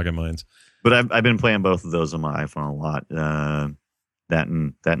more Right. Pocket Mines. But I've been playing both of those on my iPhone a lot. That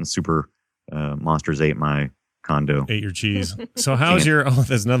and Super Monsters ate my condo. Ate your cheese. So how's your? Oh,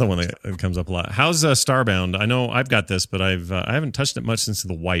 there's another one that comes up a lot. How's Starbound? I know I've got this, but I haven't touched it much since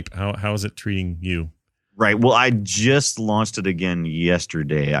the wipe. How is it treating you? Right. Well, I just launched it again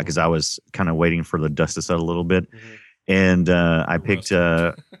yesterday because I was kind of waiting for the dust to settle a little bit, and I picked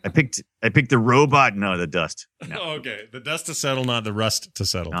the robot. No, the dust. No, Oh, okay, the dust to settle, not the rust to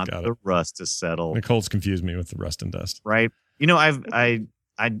settle. not Got the it. rust to settle. Nicole's confused me with the rust and dust. Right.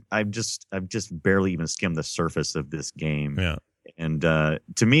 I've just barely even skimmed the surface of this game, Yeah. and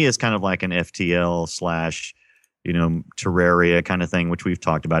to me, it's kind of like an FTL / Terraria kind of thing, which we've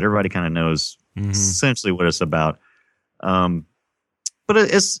talked about. Everybody kind of knows Mhm. essentially what it's about. But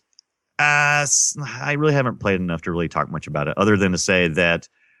it's I really haven't played enough to really talk much about it, other than to say that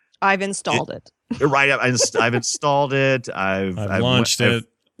I've installed it. right. I've installed it. I've launched it.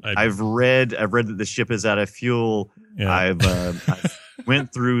 I've read that the ship is out of fuel. Yeah. I've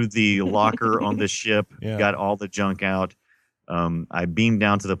went through the locker on the ship, Yeah. got all the junk out. I beamed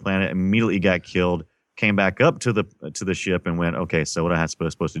down to the planet, immediately got killed. Came back up to the ship and went, okay, so what am I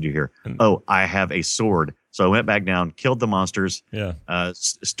supposed to do here? Oh, I have a sword. So I went back down, killed the monsters, Yeah.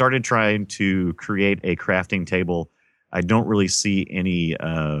 started trying to create a crafting table. I don't really see any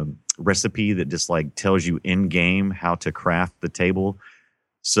recipe that just like tells you in game how to craft the table.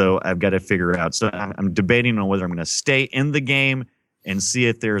 So I've got to figure out. So I'm debating on whether I'm going to stay in the game and see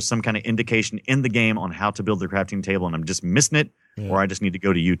if there's some kind of indication in the game on how to build the crafting table, and I'm just missing it, Yeah. or I just need to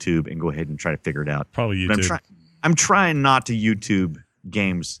go to YouTube and go ahead and try to figure it out. Probably But YouTube. I'm trying not to YouTube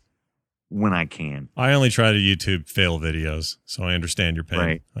games when I can. I only try to YouTube fail videos, so I understand your pain.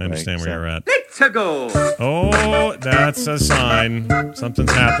 Right, I understand right, where you're at. Let's go. Oh, that's a sign.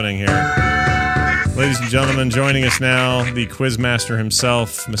 Something's happening here. Ladies and gentlemen, joining us now, the Quizmaster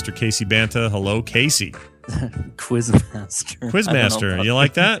himself, Mr. Casey Banta. Hello, Casey. Quizmaster. Quizmaster, you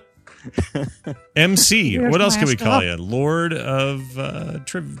like that? MC. Where's What else my can we call stuff? you? Lord of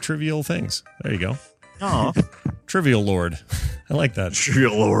trivial things. There you go. Oh, Trivial Lord. I like that. dear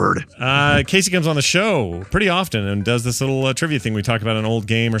Lord. Casey comes on the show pretty often and does this little trivia thing. We talk about an old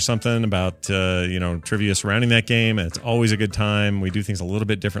game or something about trivia surrounding that game. It's always a good time. We do things a little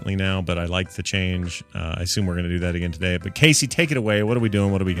bit differently now, but I like the change. I assume we're going to do that again today. But Casey, take it away. What are we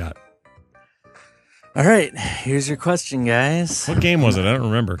doing? What do we got? All right, here's your question, guys. What game was it? I don't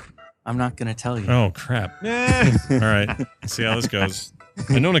remember. I'm not going to tell you. Oh, crap. All right. Let's see how this goes.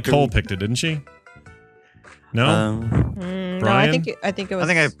 I know Nicole picked it, didn't she? No? No, Brian? I think it was.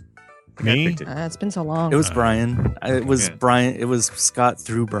 I think think I Me? picked it. It's been so long. It was Brian. It was Yeah. Brian. It was Scott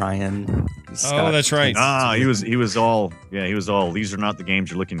through Brian. Oh, Scott. that's right. He was all. These are not the games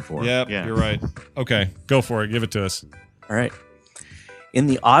you're looking for. Yep, Yeah. you're right. Okay, go for it. Give it to us. All right. In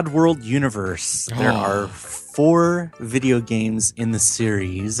the Oddworld universe, there are 4 video games in the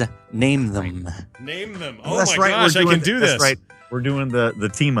series. Name them. Name them. Oh, Oh that's my right. gosh, I can do this. That's right. We're doing the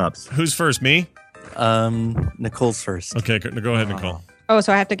team ups. Who's first? Me? Nicole's first. Okay, go ahead, Nicole. Oh,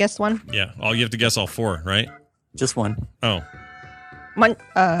 so I have to guess one? Yeah, you have to guess all 4, right? Just one. Oh,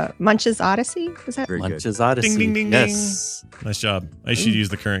 Munch's Odyssey? Is that? Very good. Munch's Odyssey. Ding, ding, ding, yes. nice job. I should use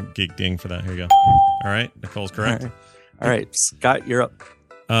the current geek ding for that. Here you go. All right, Nicole's correct. All right. Scott, you're up.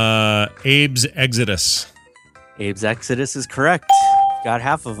 Abe's Exodus. Abe's Exodus is correct. Got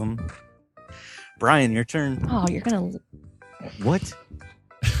half of them. Brian, your turn. Oh, you're gonna. What?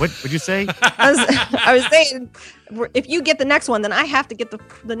 What would you say? I was saying, if you get the next one, then I have to get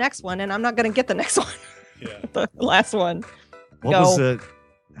the next one, and I'm not gonna get the next one. Yeah. The last one. What Go. was the?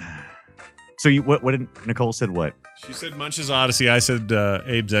 So what did Nicole said? What? She said Munch's Odyssey. I said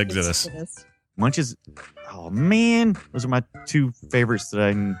Abe's Exodus. Munch's. Oh man, those are my 2 favorites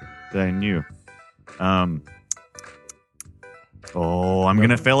that I knew. Oh, I'm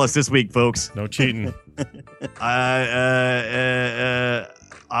gonna fail us this week, folks. No cheating.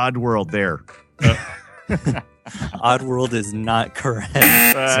 Oddworld there. Oddworld is not correct.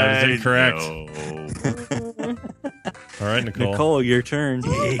 That is incorrect. No. All right, Nicole. Nicole, your turn.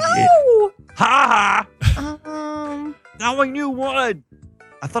 No. Ha ha! Um. Now I knew one.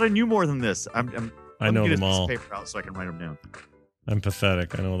 I thought I knew more than this. I let know me get them a piece all. of paper out so I can write them down. I'm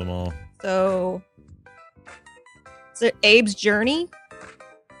pathetic. I know them all. So. Is it Abe's Journey?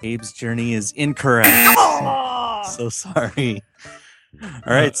 Abe's Journey is incorrect. So sorry.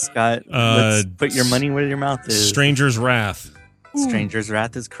 All right, Scott. Let's put your money where your mouth is. Stranger's Wrath. Stranger's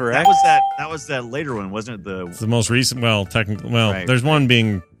Wrath is correct. That was that later one, wasn't it? It's the most recent. Well, technically, Right. there's one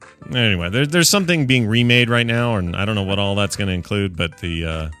being. Anyway, there's something being remade right now, and I don't know what all that's going to include, but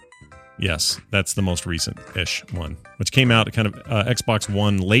yes, that's the most recent-ish one, which came out kind of Xbox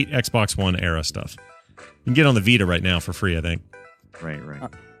One, late Xbox One era stuff. You can get on the Vita right now for free, I think. Right.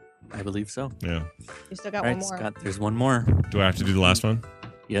 I believe so. Yeah. You still got All one right, more. Scott, there's one more. Do I have to do the last one?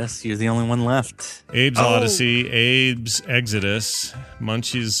 Yes, you're the only one left. Abe's Oh. Odyssey, Abe's Exodus,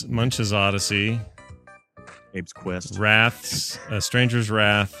 Munch's Odyssey, Abe's Quest. Wrath's, Stranger's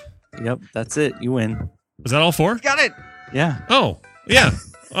Wrath. Yep, that's it. You win. Was that all 4? Got it. Yeah. Oh, yeah.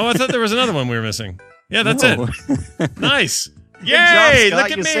 Oh, I thought there was another one we were missing. Yeah, that's No. it. Nice. Good Yay! job, Scott.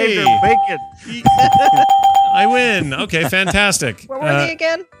 Look at you me. saved her bacon. I win. Okay, fantastic. Where were they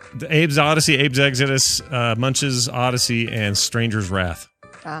again? Abe's Odyssey, Abe's Exodus, Munch's Odyssey, and Stranger's Wrath.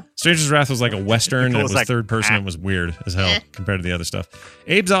 Ah. Stranger's Wrath was like a Western. It Nicole's was like, third person. It was weird as hell compared to the other stuff.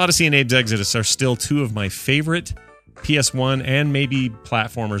 Abe's Odyssey and Abe's Exodus are still 2 of my favorite PS1 and maybe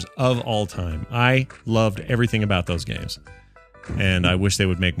platformers of all time. I loved everything about those games. And I wish they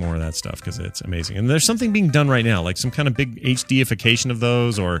would make more of that stuff because it's amazing. And there's something being done right now, like some kind of big HDification of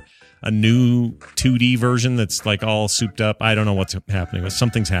those or a new 2D version that's like all souped up. I don't know what's happening, but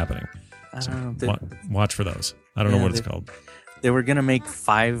something's happening. So watch for those. I don't know what it's called. They were gonna make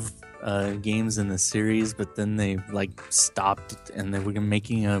 5 games in the series, but then they like stopped, and they were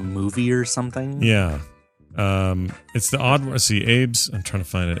making a movie or something. Yeah. It's the odd. Let's see, Abe's. I'm trying to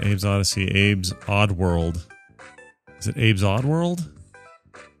find it. Abe's Odyssey. Abe's Odd World. Is it Abe's Odd World?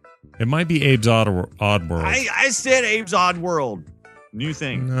 It might be Abe's Odd World. I said Abe's Odd World. New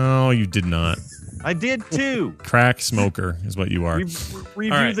thing. No, you did not. I did too. Crack smoker is what you are.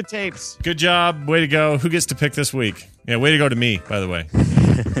 Review All right. the tapes. Good job. Way to go. Who gets to pick this week? Yeah, way to go to me, by the way.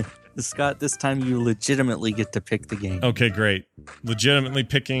 Scott, this time you legitimately get to pick the game. Okay, great. Legitimately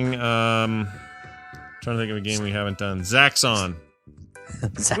picking. Trying to think of a game we haven't done. Zaxxon.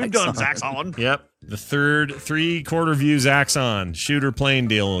 We've done Zaxxon. Yep. The third 3/4 view Zaxxon shooter plane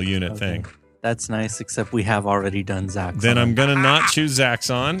deal unit thing. That's nice, except we have already done Zaxxon. Then I'm going to not choose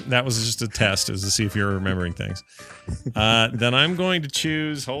Zaxxon. That was just a test as to see if you're remembering things. Then I'm going to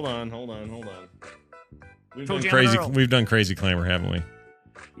choose. Hold on. We've done Crazy Clamor, haven't we?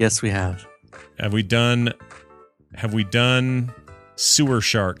 Yes, we have. Have we done Sewer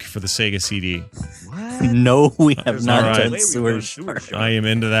Shark for the Sega CD? What? No, we have There's not all right. done We've Sewer done Shark. I am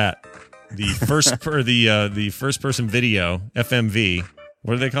into that. The first person video, FMV.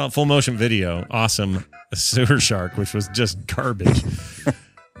 What do they call it? Full motion video. Awesome. Sewer Shark, which was just garbage.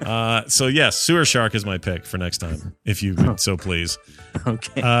 So yes, Sewer Shark is my pick for next time, if you would so please.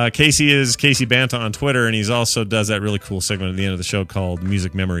 Okay. Casey is Casey Banta on Twitter, and he's also does that really cool segment at the end of the show called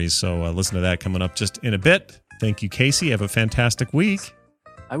Music Memories. So listen to that coming up just in a bit. Thank you, Casey. Have a fantastic week.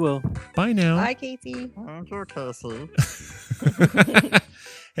 I will. Bye now. Bye, Casey.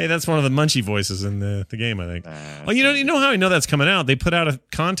 Hey, that's one of the Munchie voices in the game, I think. Oh, you know how I know that's coming out? They put out a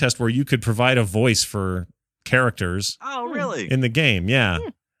contest where you could provide a voice for characters Oh, really? in the game. Yeah.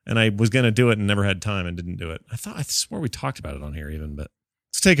 And I was going to do it and never had time and didn't do it. I swore we talked about it on here even, but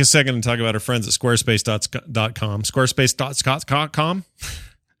let's take a second and talk about our friends at squarespace.com. Squarespace.com.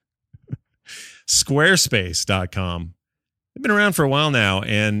 Squarespace.com. They've been around for a while now,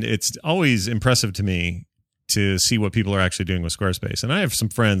 and it's always impressive to me to see what people are actually doing with Squarespace. And I have some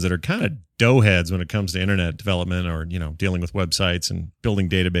friends that are kind of doughheads when it comes to internet development or, dealing with websites and building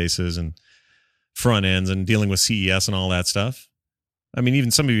databases and front ends and dealing with CES and all that stuff. I mean,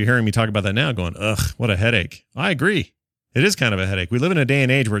 even some of you hearing me talk about that now going, ugh, what a headache. I agree. It is kind of a headache. We live in a day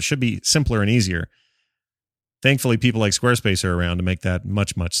and age where it should be simpler and easier. Thankfully, people like Squarespace are around to make that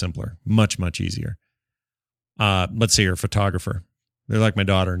much, much simpler, much, much easier. Let's say you're a photographer. They're like my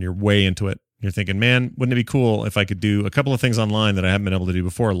daughter and you're way into it. You're thinking, man, wouldn't it be cool if I could do a couple of things online that I haven't been able to do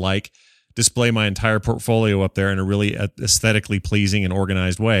before, like display my entire portfolio up there in a really aesthetically pleasing and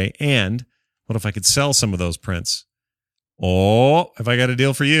organized way? And what if I could sell some of those prints? Oh, if I got a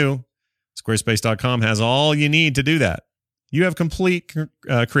deal for you, Squarespace.com has all you need to do that. You have complete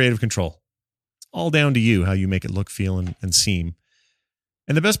creative control. It's all down to you how you make it look, feel, and seem.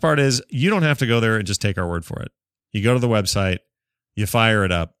 And the best part is you don't have to go there and just take our word for it. You go to the website, you fire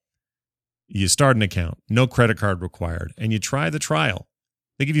it up, you start an account, no credit card required, and you try the trial.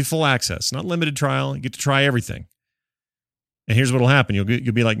 They give you full access, not limited trial. You get to try everything. And here's what will happen. You'll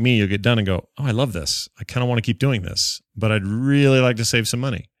be like me. You'll get done and go, oh, I love this. I kind of want to keep doing this, but I'd really like to save some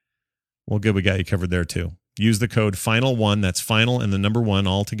money. Well, good. We got you covered there too. Use the code FINAL1. That's final and the number 1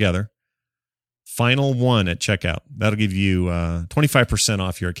 all together. FINAL1 at checkout. That'll give you 25%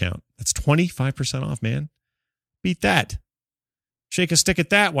 off your account. That's 25% off, man. Beat that. Shake a stick at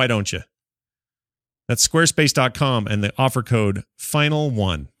that. Why don't you? That's squarespace.com and the offer code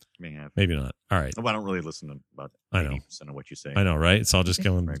FINAL1. Maybe not. All right. Well, I don't really listen to about 80% of what you say. I know, right? It's all just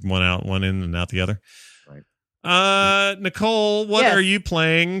going one out, one in, and out the other. Right. Nicole, what are you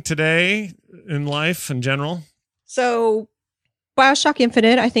playing today in life in general? So, BioShock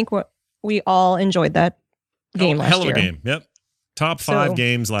Infinite, I think we all enjoyed that game last year. Hell of a game. Yep. Top 5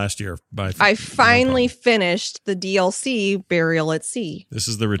 games last year. I finally finished the DLC, Burial at Sea. This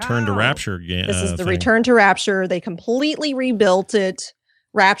is the Return to Rapture game. This is the Return to Rapture. They completely rebuilt it.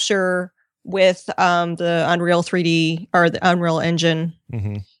 Rapture with the Unreal 3D or the Unreal Engine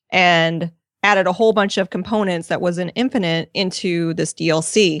and added a whole bunch of components that was in Infinite into this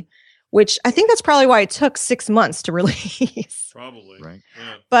DLC, which I think that's probably why it took 6 months to release. Probably. Right.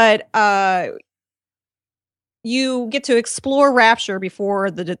 Yeah. But you get to explore Rapture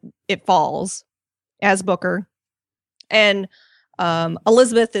before it falls as Booker. And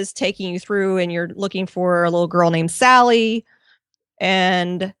Elizabeth is taking you through and you're looking for a little girl named Sally.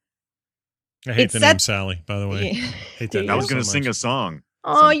 And I hate the name Sally, by the way. Hate that. I was going to sing a song.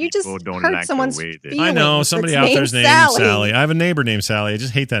 Oh, you just hurt someone's feelings. I know somebody out there's named Sally. I have a neighbor named Sally. I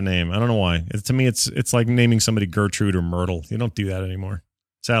just hate that name. I don't know why. To me, it's like naming somebody Gertrude or Myrtle. You don't do that anymore.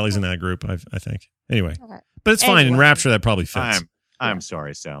 Sally's in that group, I think. Anyway, but it's fine in Rapture. That probably fits. I'm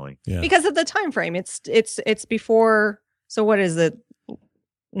sorry, Sally. Yeah, because of the time frame. It's before. So what is it?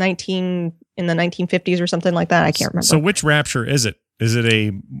 In the 1950s or something like that. I can't remember. So which Rapture is it? Is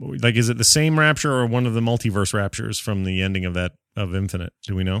it the same Rapture or one of the multiverse Raptures from the ending of Infinite?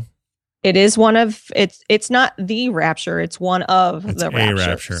 Do we know? It is one of it's not the Rapture, it's one of the Raptures.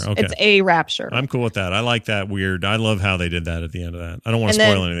 Rapture. Okay. It's a Rapture. I'm cool with that. I like that weird. I love how they did that at the end of that. I don't want to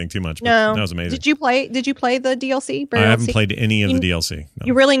spoil anything too much, but no, that was amazing. Did you play the DLC? I haven't played any of the DLC. No.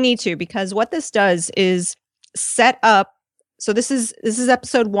 You really need to, because what this does is set up. So this is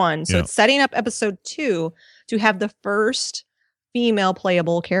episode 1. So it's setting up episode 2 to have the first female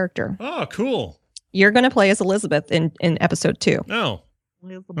playable character. Oh, cool. You're going to play as Elizabeth in episode 2. No.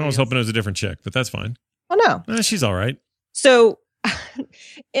 I was hoping it was a different chick, but that's fine. Oh, no. She's all right. So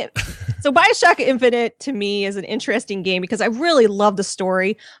BioShock Infinite to me is an interesting game because I really love the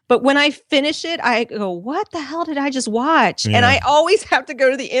story. But when I finish it, I go, what the hell did I just watch? Yeah. And I always have to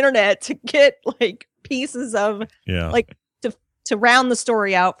go to the internet to get like pieces of like to round the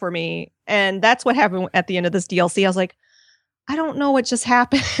story out for me. And that's what happened at the end of this DLC. I was like, I don't know what just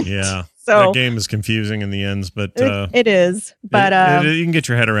happened. Yeah. So that game is confusing in the ends, but it is. But you can get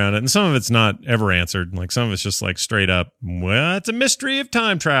your head around it. And some of it's not ever answered. Like some of it's just like straight up, well, it's a mystery of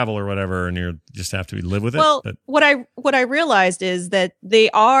time travel or whatever, and you just have to live with it. Well, what I realized is that they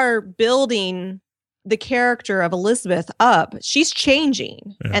are building the character of Elizabeth up, she's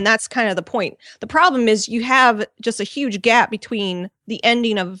changing. Yeah. And that's kind of the point. The problem is you have just a huge gap between the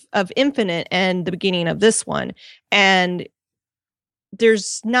ending of Infinite and the beginning of this one. And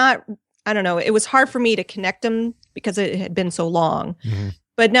there's not, I don't know, it was hard for me to connect them because it had been so long. Mm-hmm.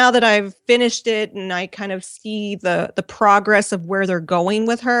 But now that I've finished it and I kind of see the progress of where they're going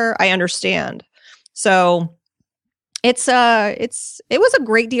with her, I understand. So it was a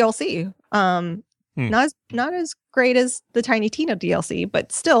great DLC. Not as great as the Tiny Tina DLC,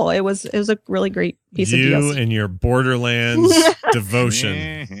 but still it was a really great piece of DLC. You and your Borderlands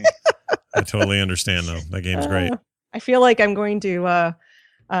devotion. I totally understand though. That game's great. I feel like I'm going to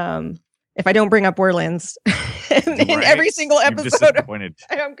if I don't bring up Borderlands in every single episode, I'm going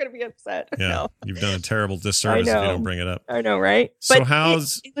to be upset. Yeah, No. you've done a terrible disservice if you don't bring it up. I know, right? So but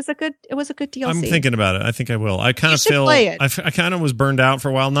how's it was a good DLC. I'm thinking about it. I think I will. I kind of feel play it. I kind of was burned out for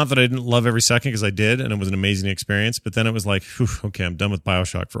a while. Not that I didn't love every second because I did, and it was an amazing experience. But then it was like, whew, okay, I'm done with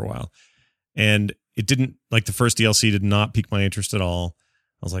BioShock for a while, and it didn't like the first DLC did not pique my interest at all.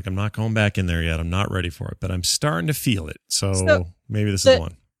 I was like, I'm not going back in there yet. I'm not ready for it, but I'm starting to feel it. So maybe this is the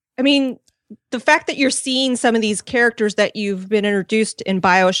one. I mean, the fact that you're seeing some of these characters that you've been introduced in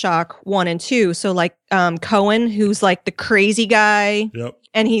BioShock 1 and 2. So like Cohen, who's like the crazy guy. Yep.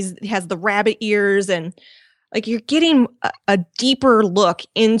 And he has the rabbit ears and like you're getting a deeper look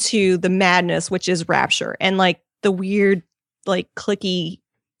into the madness, which is Rapture, and like the weird, like clicky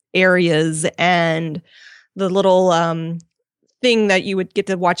areas and the little thing that you would get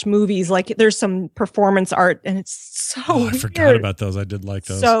to watch movies. Like there's some performance art and it's so I forgot about those. I did like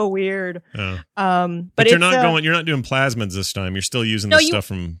those. So weird. Yeah. But you're not doing plasmids this time. You're still using the stuff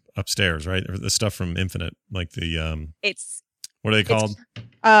from upstairs, right? Or the stuff from Infinite, like the what are they called?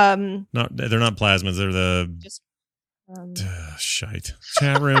 They're not plasmids. They're the shite.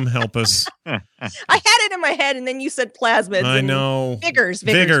 Chat room, help us. I had it in my head, and then you said plasmids. I know.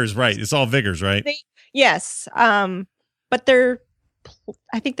 Vigors, right? It's all vigors, right? Yes. But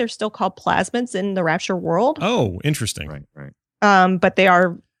I think they're still called plasmids in the Rapture world. Oh, interesting. Right. But they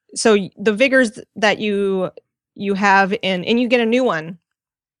are, so the vigors that you have and you get a new one.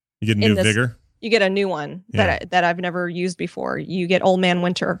 You get a new vigor? You get a new one that I've never used before. You get Old Man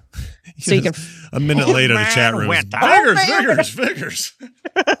Winter. So you can. A minute later, the chat room. Vigors.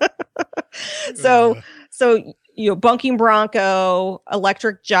 So Bunking Bronco,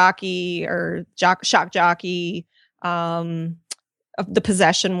 Electric Jockey or Shock Jockey, the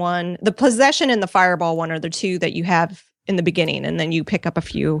Possession one. The Possession and the Fireball one are the two that you have in the beginning, and then you pick up a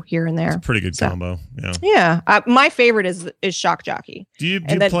few here and there. It's a pretty good combo. Yeah. My favorite is Shock Jockey. Do you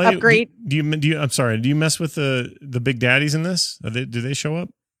play upgrade? Do you? I'm sorry. Do you mess with the big daddies in this? Do they show up?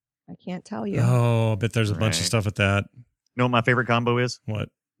 I can't tell you. Oh, I bet there's a bunch of stuff with that. You know what my favorite combo is? What?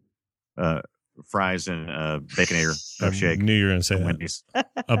 Fries and Baconator. Shake. Knew you were going to say that. Wendy's.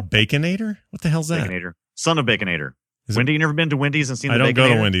 A Baconator? What the hell's that? Baconator. Son of Baconator. Wendy, you never been to Wendy's and seen the Baconator? I don't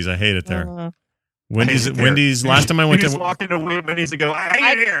go to Wendy's. I hate it there. Wendy's. Last time I went to walk into Wendy's and go, I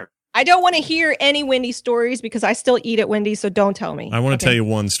hate it here. I don't want to hear any Wendy's stories because I still eat at Wendy's, so don't tell me. I want to tell you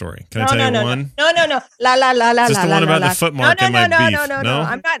one story. Can I tell you one? No. La la la la. Is this the one about the foot mark in my beef?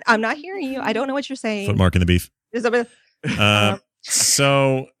 No. I'm not hearing you. I don't know what you're saying. Foot mark in the beef.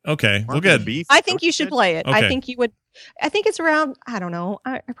 So okay, well, good. Beef? I think you should play it. Okay. I think you would. I think it's around. I don't know.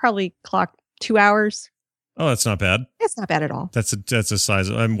 I probably clocked 2 hours. Oh, that's not bad. It's not bad at all. That's a size.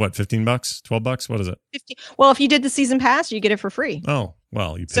 What? $15? $12? What is it? 50. Well, if you did the season pass, you get it for free. Oh,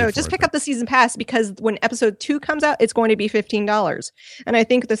 well, you. So just pick up the season pass because when episode 2 comes out, it's going to be $15, and I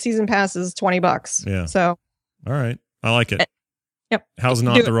think the season pass is $20. Yeah. So. All right, I like it. Yep. How's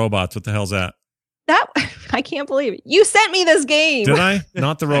Not the Robots? What the hell's that? That I can't believe it. You sent me this game. Did I?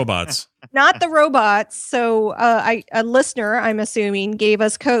 Not the Robots. Not the Robots. So a listener, I'm assuming, gave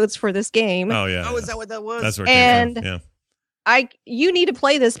us codes for this game. Oh yeah. Oh, is that what that was? That's where it came from. Yeah. You need to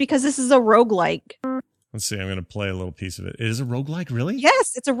play this because this is a roguelike. Let's see. I'm going to play a little piece of it. It is a roguelike, really?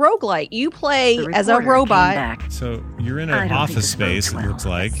 Yes, it's a roguelike. You play as a robot. So you're in an office space. It looks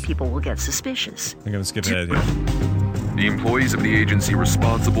like people will get suspicious. I'm going to skip ahead here. The employees of the agency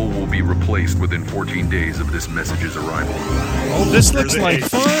responsible will be replaced within 14 days of this message's arrival. Oh, this looks like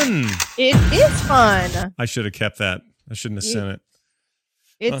fun. It is fun. I should have kept that. I shouldn't have sent it.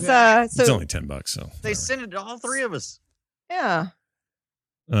 It's it's only $10, so they sent it to all three of us. Yeah.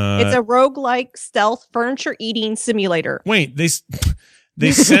 It's a roguelike stealth furniture eating simulator. Wait, they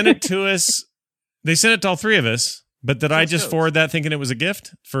sent it to us. They sent it to all three of us. But did I just forward that thinking it was a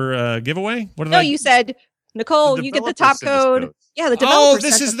gift for a giveaway? What did you said, Nicole, you get the top code. Yeah, the developer. Oh,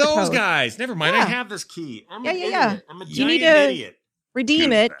 this is those guys. Never mind. I have this key. I'm an idiot. I'm a giant idiot.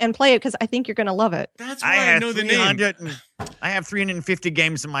 redeem it and play it because I think you're going to love it. That's why I know the name. I have 350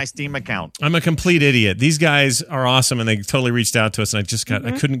 games in my Steam account. I'm a complete idiot. These guys are awesome, and they totally reached out to us, and I just got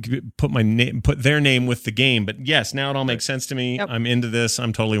I couldn't put their name with the game. But yes, now it all makes sense to me. Yep. I'm into this.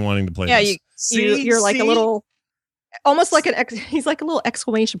 I'm totally wanting to play this. You're like a little, almost like he's like a little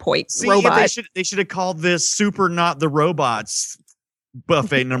exclamation point robot. They should have called this Super Not the Robots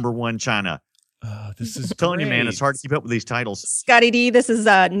Buffet #1 China. This is I'm telling you, man, it's hard to keep up with these titles. Scotty D, this is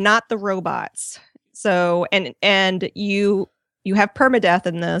Not the Robots. So and you have permadeath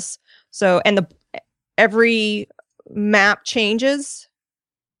in this. So and every map changes.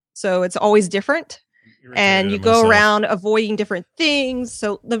 So it's always different. And you go around avoiding different things.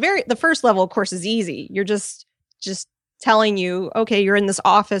 So the first level, of course, is easy. You're just telling you, okay, you're in this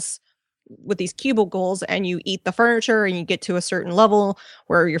office with these cubicles and you eat the furniture and you get to a certain level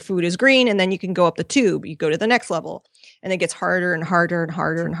where your food is green, and then you can go up the tube. You go to the next level and it gets harder and harder and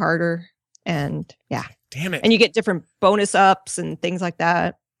harder and harder. And yeah. Damn it. And you get different bonus ups and things like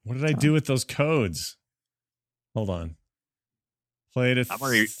that. What did I do with those codes? Hold on. Played it. I've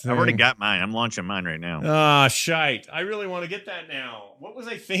already got mine. I'm launching mine right now. Ah, shite. I really want to get that now. What was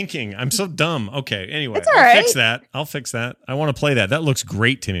I thinking? I'm so dumb. Okay. Anyway, it's all right. I'll fix that. I want to play that. That looks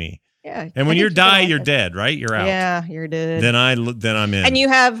great to me. Yeah. And when you're dead, right? You're out. Yeah, you're dead. Then I'm in. And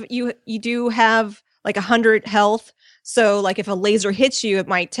you do have like 100 health. So like if a laser hits you, it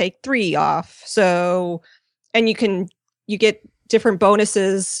might take 3 off. So, and you get different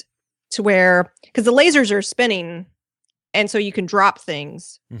bonuses to where, because the lasers are spinning, and so you can drop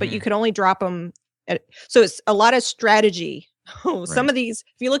things, but you can only drop them. So it's a lot of strategy. Some of these,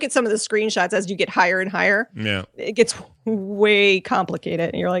 if you look at some of the screenshots as you get higher and higher, it gets way complicated.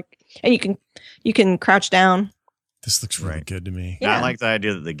 And you're like, and you can crouch down. This looks really good to me. Yeah. I like the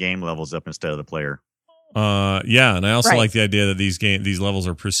idea that the game levels up instead of the player. Yeah, and I also like the idea that these levels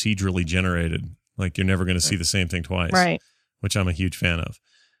are procedurally generated. Like you're never going to see the same thing twice. Right. Which I'm a huge fan of.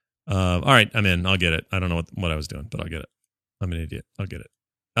 All right, I'm in. I'll get it. I don't know what I was doing, but I'll get it. I'm an idiot. I'll get it.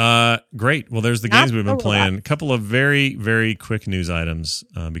 Great. Well, there's the games we've been playing. A couple of very, very quick news items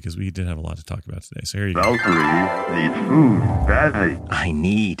because we did have a lot to talk about today. So here you go. Valkyrie needs food badly. I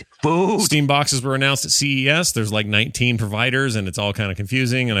need food. Steam boxes were announced at CES. There's like 19 providers, and it's all kind of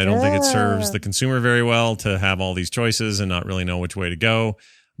confusing. And I don't think it serves the consumer very well to have all these choices and not really know which way to go.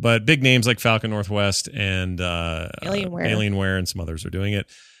 But big names like Falcon Northwest and Alienware and some others are doing it.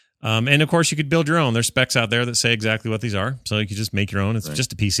 And of course, you could build your own. There's specs out there that say exactly what these are, so you could just make your own. It's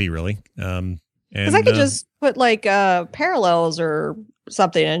just a PC, really. Because I could just put like Parallels or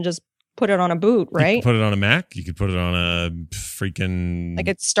something and just put it on a boot, right? You could put it on a Mac. You could put it on a freaking. I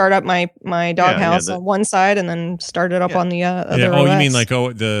could start up my doghouse on one side and then start it up on the other. Oh, OS. you mean like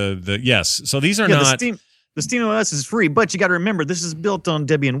the yes? So these are not. The Steam OS is free, but you got to remember this is built on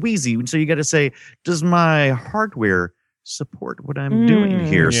Debian Wheezy, so you got to say, does my hardware support what I'm doing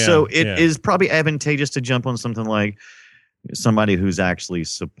here? Yeah, so it is probably advantageous to jump on something like somebody who's actually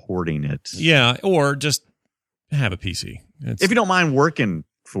supporting it. Yeah, or just have a PC. If you don't mind working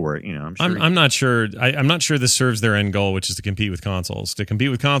for it, I'm not sure. I'm not sure this serves their end goal, which is to compete with consoles. To compete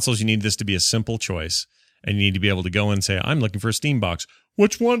with consoles, you need this to be a simple choice, and you need to be able to go and say, I'm looking for a Steam box.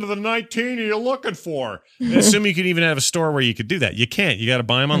 Which one of the 19 are you looking for? Assume you could even have a store where you could do that. You can't. You got to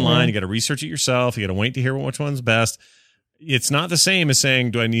buy them online. You got to research it yourself. You got to wait to hear which one's best. It's not the same as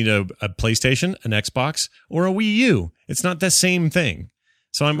saying, do I need a PlayStation, an Xbox, or a Wii U? It's not the same thing.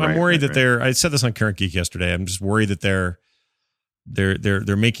 So I'm worried that they're. I said this on Current Geek yesterday. I'm just worried that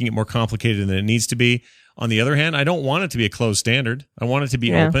they're making it more complicated than it needs to be. On the other hand, I don't want it to be a closed standard. I want it to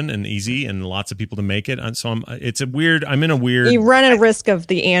be open and easy and lots of people to make it. And so I'm in a weird. You run a risk of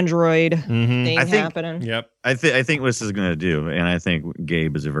the Android thing happening. Yep. I think what this is going to do, and I think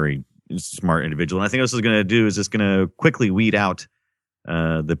Gabe is a very smart individual, and I think what this is going to do is it's going to quickly weed out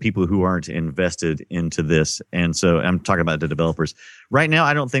the people who aren't invested into this. And so I'm talking about the developers. Right now,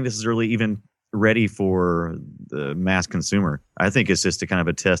 I don't think this is really even ready for the mass consumer. I think it's just a kind of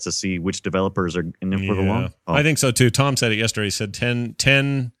a test to see which developers are in there for the long haul. I think so too. Tom said it yesterday. He said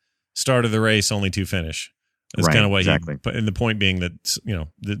 10 started the race, only 2 finish. That's kind of what exactly. And the point being that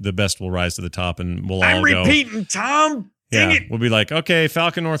the best will rise to the top, and we'll all go. I'm repeating, Tom. Dang it. We'll be like, okay,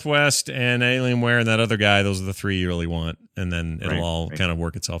 Falcon Northwest and Alienware and that other guy. Those are the 3 you really want, and then it'll all kind of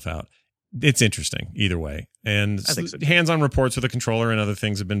work itself out. It's interesting either way, and hands-on reports with the controller and other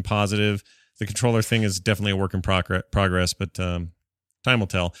things have been positive. The controller thing is definitely a work in progress, but time will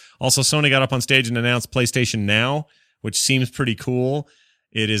tell. Also, Sony got up on stage and announced PlayStation Now, which seems pretty cool.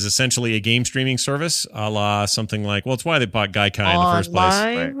 It is essentially a game streaming service, a la something like, well, it's why they bought Gaikai in the first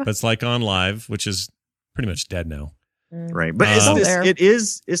place. But it's like On Live, which is pretty much dead now. Right. But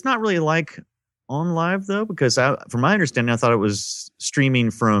it's not really like on live though, because from my understanding, I thought it was streaming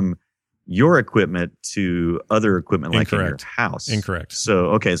from your equipment to other equipment like in your house. Incorrect.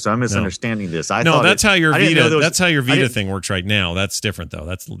 So I'm misunderstanding this. That's how your Vita. That's how your Vita thing works right now. That's different though.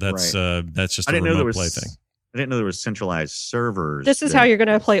 That's just a remote play thing. I didn't know there was centralized servers. This is how you're going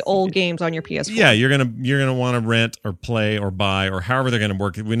to play old games on your PS4. Yeah, you're gonna want to rent or play or buy or however they're going to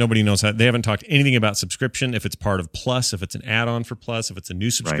work. Nobody knows how. They haven't talked anything about subscription. If it's part of Plus, if it's an add-on for Plus, if it's a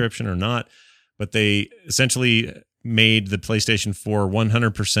new subscription or not. But they essentially made the PlayStation 4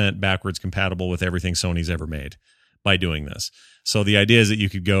 100% backwards compatible with everything Sony's ever made by doing this. So the idea is that you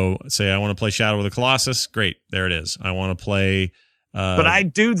could go say, I want to play Shadow of the Colossus. Great, there it is. I want to play. But I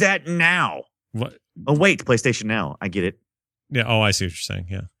do that now. What? Oh wait, PlayStation Now. I get it. Yeah. Oh, I see what you're saying.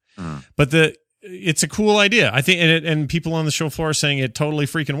 Yeah. But it's a cool idea. I think, and people on the show floor are saying it totally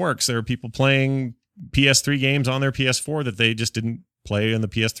freaking works. There are people playing PS3 games on their PS4 that they just didn't play in the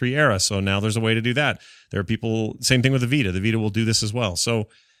PS3 era. So now there's a way to do that. There are people, same thing with the Vita. The Vita will do this as well. So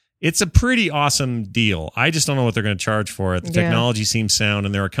it's a pretty awesome deal. I just don't know what they're going to charge for it. The technology seems sound,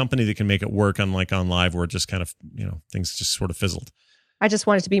 and they're a company that can make it work, unlike on live where it just kind of, things just sort of fizzled. I just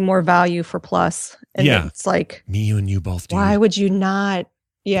want it to be more value for Plus. And it's like, me, you, and you both do. Why would you not?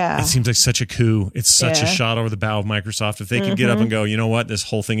 Yeah. It seems like such a coup. It's such a shot over the bow of Microsoft. If they could get up and go, you know what, this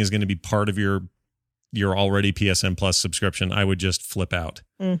whole thing is going to be part of your already PSN Plus subscription, I would just flip out.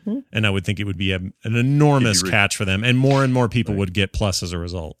 Mm-hmm. And I would think it would be an enormous catch for them. And more people would get Plus as a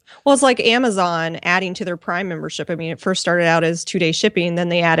result. Well, it's like Amazon adding to their Prime membership. I mean, it first started out as 2-day shipping. Then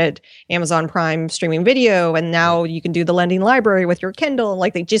they added Amazon Prime streaming video. And now you can do the lending library with your Kindle.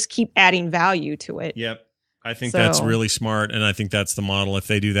 Like they just keep adding value to it. Yep. I think that's really smart, and I think that's the model. If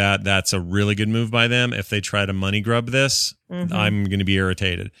they do that, that's a really good move by them. If they try to money grub this, I'm going to be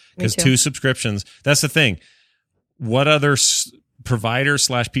irritated. Because 2 subscriptions, that's the thing. What other provider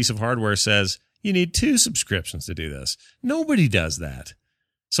 / piece of hardware says you need 2 subscriptions to do this? Nobody does that.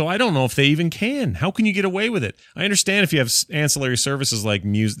 So I don't know if they even can. How can you get away with it? I understand if you have ancillary services like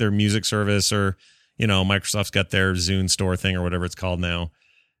their music service, or Microsoft's got their Zune store thing or whatever it's called now.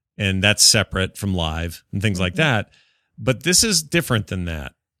 And that's separate from live and things like that. But this is different than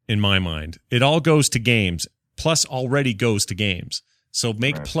that, in my mind. It all goes to games. Plus already goes to games. So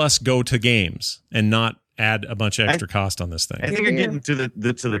make Plus go to games and not add a bunch of extra cost on this thing. I think you're getting to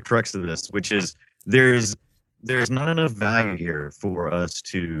the crux of this, which is there's not enough value here for us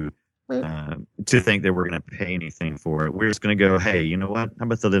to think that we're going to pay anything for it. We're just going to go, hey, you know what? How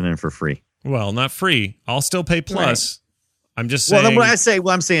about throw it in for free? Well, not free. I'll still pay Plus. Right. I'm just saying. Well,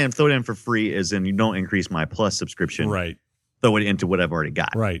 I'm saying throw it in for free as in you don't increase my Plus subscription. Right. Throw it into what I've already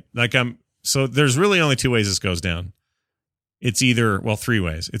got. Right. So there's really only 2 ways this goes down. It's either, 3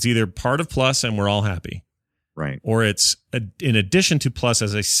 ways. It's either part of Plus and we're all happy. Right. Or it's in addition to Plus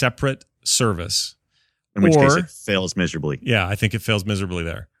as a separate service. In which case it fails miserably. Yeah, I think it fails miserably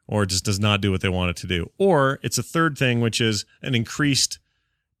there. Or it just does not do what they want it to do. Or it's a third thing, which is an increased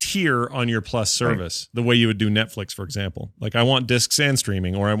tier on your Plus service, the way you would do Netflix, for example. Like I want discs and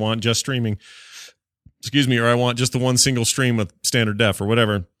streaming, or I want just streaming, or I want just the one single stream with standard def or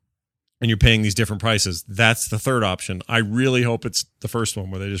whatever, and you're paying these different prices. That's the third option. I really hope it's the first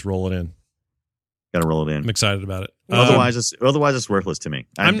one where they just roll it in. Got to roll it in. I'm excited about it. Otherwise, it's worthless to me.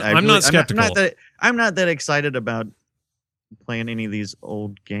 I'm not skeptical. I'm not that excited about playing any of these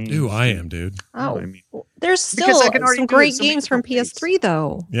old games. Ooh, I am, dude. Oh, there's still some great games from PS3,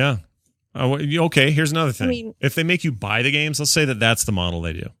 though. Yeah. Okay, here's another thing. If they make you buy the games, let's say that's the model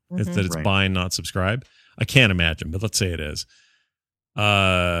they do. That it's buy and not subscribe. I can't imagine, but let's say it is.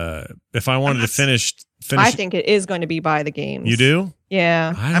 If I wanted to finish, I think it is going to be buy the games. You do?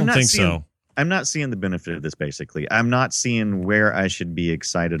 Yeah. I don't think so. I'm not seeing the benefit of this, basically. I'm not seeing where I should be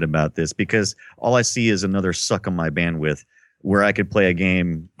excited about this, because all I see is another suck on my bandwidth where I could play a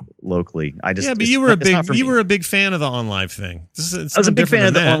game locally. But you were a big fan of the OnLive thing. I was a big fan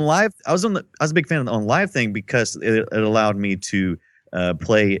of the OnLive. I was a big fan of the OnLive thing because it allowed me to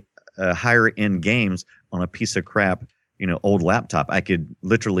play higher end games on a piece of crap, old laptop. I could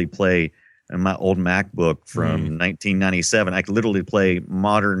literally play my old MacBook from 1997. I could literally play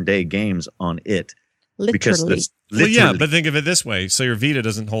modern day games on it. Literally. Well, yeah, but think of it this way. So your Vita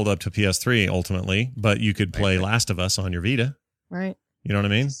doesn't hold up to PS3 ultimately, but you could play Last of Us on your Vita. Right. You know what I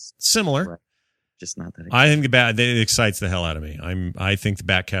mean? Similar. Right. Just not that exciting. I think it excites the hell out of me. I think the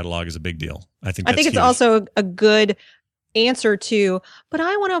back catalog is a big deal. I think it's huge. Also a good answer to, but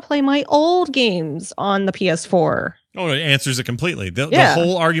I want to play my old games on the PS4. Oh, it answers it completely. The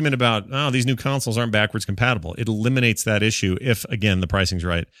whole argument about, these new consoles aren't backwards compatible, it eliminates that issue if, again, the pricing's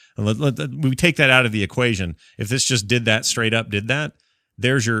right. And we take that out of the equation. If this just did that straight up,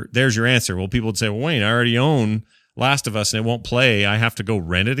 there's your answer. Well, people would say, well, wait, I already own Last of Us and it won't play. I have to go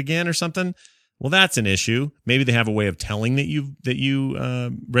rent it again or something. Well, that's an issue. Maybe they have a way of telling that you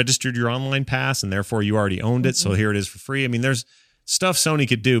registered your online pass and therefore you already owned it. So here it is for free. I mean, there's stuff Sony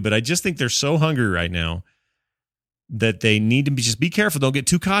could do, but I just think they're so hungry right now that they need to be careful. Don't get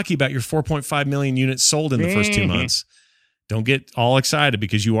too cocky about your 4.5 million units sold in the first 2 months. Don't get all excited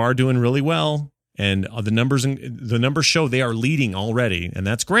because you are doing really well. And the numbers show they are leading already. And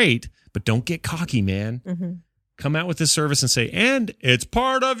that's great, but don't get cocky, man. Mm-hmm. Come out with this service and say, and it's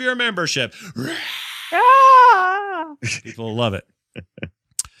part of your membership. People will love it.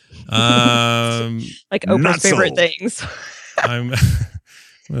 Like Oprah's favorite things. I'm going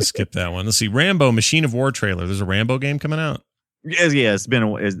to skip that one. Let's see. Rambo Machine of War trailer. There's a Rambo game coming out. Yeah, it's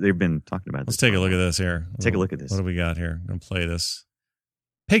been. They've been talking about this. Let's take a look at this here. Take a look at this. What do we got here? I'm going to play this.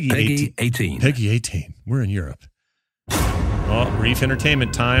 Peggy 18. Peggy 18. We're in Europe. Oh, Reef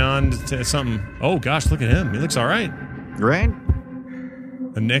Entertainment tie on to something. Oh, gosh, look at him. He looks all right. Right?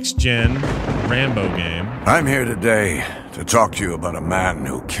 A next-gen Rambo game. I'm here today to talk to you about a man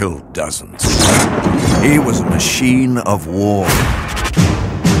who killed dozens. He was a machine of war.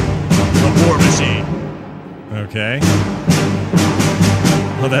 A war machine. Okay.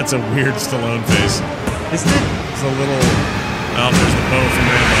 Oh, that's a weird Stallone face. Isn't it? It's a little... Oh, there's the bow from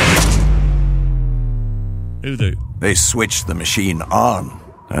Rambo. They switched the machine on,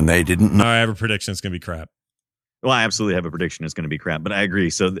 and they didn't know. I have a prediction it's going to be crap. Well, I absolutely have a prediction it's going to be crap, but I agree.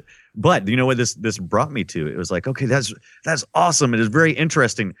 So, but you know what this brought me to? It was like, okay, that's awesome. It is very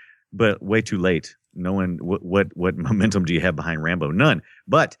interesting, but way too late. No one, what momentum do you have behind Rambo? None.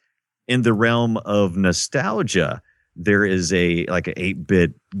 But in the realm of nostalgia, there is an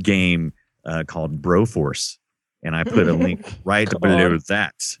 8-bit game called Broforce. And I put a link right below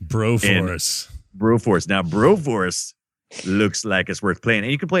that. Broforce. Now, Broforce looks like it's worth playing.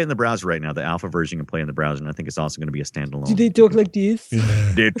 And you can play it in the browser right now. The alpha version you can play in the browser. And I think it's also going to be a standalone. Do they talk like this?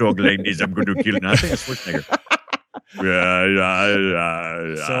 They talk like this. I'm going to kill it. I think it's Schwarzenegger.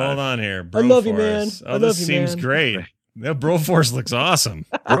 So hold on here. Broforce. I love you, man. Oh, this seems great. Yeah, Broforce looks awesome.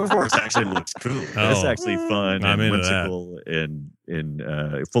 Broforce actually looks cool. It's actually fun and whimsical and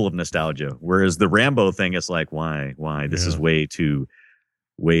full of nostalgia. Whereas the Rambo thing is like, why? This is way too,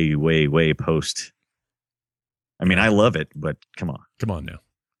 way post. I mean, I love it, but come on now.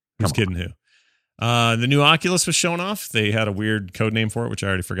 Who's kidding who? The new Oculus was shown off. They had a weird code name for it, which I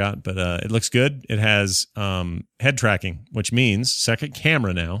already forgot, but it looks good. It has head tracking, which means second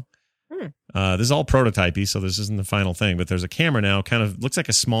camera now. This is all prototypey, so this isn't the final thing, but there's a camera now, kind of looks like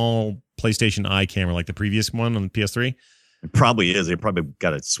a small PlayStation Eye camera, like the previous one on the PS3. It probably is. They probably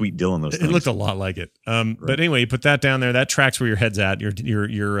got a sweet deal on those things. It looked a lot like it. Right. But anyway, you put that down there. That tracks where your head's at.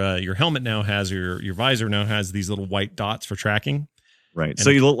 Your helmet now has, your visor now has these little white dots for tracking. Right. And so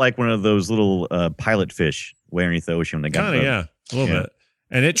you look like one of those little pilot fish underneath the ocean. Kind of, yeah. A little bit.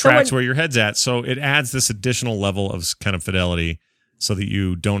 And it tracks where your head's at. So it adds this additional level of kind of fidelity, so that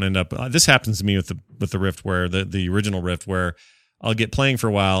you don't end up. This happens to me with the Rift, where the original Rift, where I'll get playing for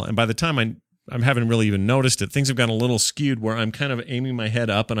a while, and by the time I haven't really even noticed it, things have gotten a little skewed, where I'm kind of aiming my head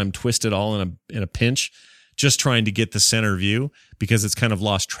up and I'm twisted all in a pinch, just trying to get the center view because it's kind of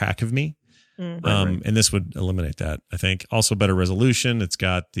lost track of me. And this would eliminate that, I think. Also, better resolution. It's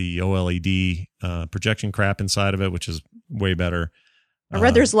got the OLED projection crap inside of it, which is way better. I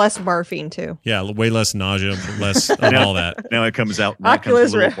read there's less barfing too. Yeah, way less nausea, less of all that. Now it comes out. Now it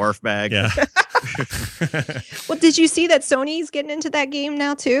comes a little barf bag. Yeah. Well, did you see that Sony's getting into that game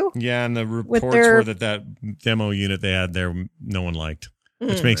now too? Yeah, and the reports were that demo unit they had there, no one liked,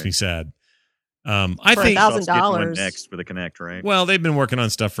 which makes me sad. I think $1,000 next for the Kinect, right? Well, they've been working on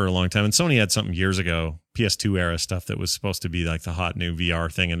stuff for a long time, and Sony had something years ago, PS2 era stuff that was supposed to be like the hot new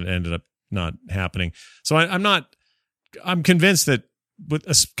VR thing, and it ended up not happening. So I'm convinced that with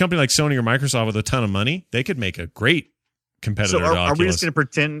a company like Sony or Microsoft with a ton of money, they could make a great competitor to Oculus. Are we just going to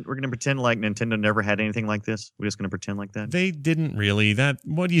pretend? We're going to pretend like Nintendo never had anything like this? We're just going to pretend like that? They didn't really.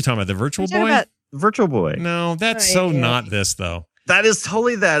 What are you talking about? The Virtual Boy? Virtual Boy. No, that's not this though. That is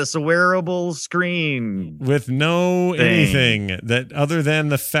totally that. It's a wearable screen with no anything that other than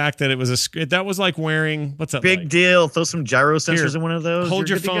the fact that it was that was like wearing what's that? Big deal. Throw some gyro sensors in one of those. Hold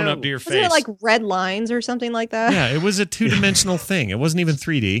your phone up to your face. Wasn't it like red lines or something like that? Yeah, it was a 2-dimensional thing. It wasn't even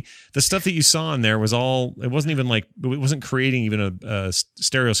 3D. The stuff that you saw in there was all. It wasn't even like it wasn't creating even a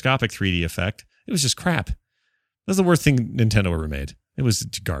stereoscopic 3D effect. It was just crap. That's the worst thing Nintendo ever made. It was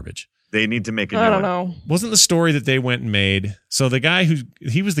garbage. They need to make a new I don't one. know. Wasn't the story that they went and made? So the guy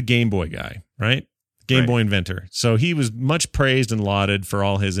he was the Game Boy guy, right? Game Boy inventor. So he was much praised and lauded for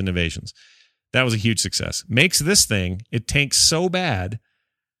all his innovations. That was a huge success. Makes this thing, it tanks so bad.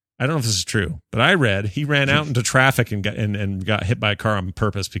 I don't know if this is true, but I read he ran out into traffic and got hit by a car on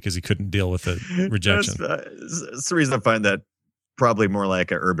purpose because he couldn't deal with the rejection. That's the reason I find that probably more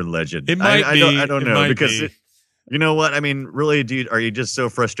like an urban legend. It might be. I don't know because be. You know what? I mean, really, dude, are you just so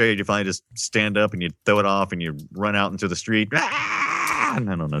frustrated you finally just stand up and you throw it off and you run out into the street? I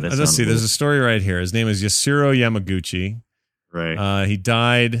don't know. Let's see. There's a story right here. His name is Yasuhiro Yamaguchi. Right. He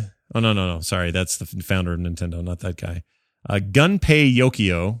died. Oh, no. Sorry. That's the founder of Nintendo, not that guy. Gunpei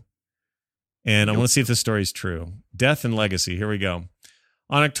Yokio. And I want to see if this story is true. Death and legacy. Here we go.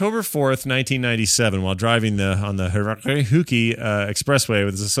 On October 4th, 1997, while driving on the Hirakuki Expressway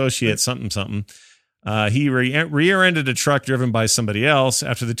with his associate something, he rear-ended a truck driven by somebody else.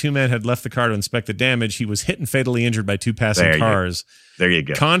 After the two men had left the car to inspect the damage, he was hit and fatally injured by two passing cars. There you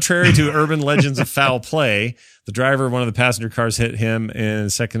go. Contrary to urban legends of foul play, the driver of one of the passenger cars hit him in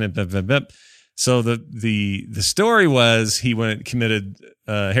second. So the story was he committed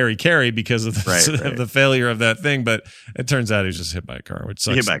Harry Carey because of the failure of that thing, but it turns out he was just hit by a car, which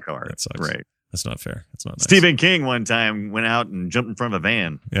sucks. Hit by a car. That sucks. Right. That's not fair. That's not nice. Stephen King one time went out and jumped in front of a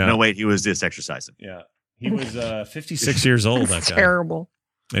van. Yeah. No, wait, he was just exercising. Yeah. He was 56 years old, that guy. Terrible.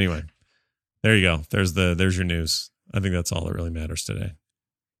 Anyway, there you go. There's your news. I think that's all that really matters today.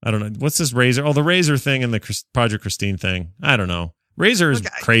 I don't know. What's this Razer? Oh, the Razer thing and the Project Christine thing. I don't know. Razer is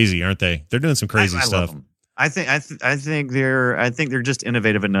crazy, aren't they? They're doing some crazy stuff. I think they're just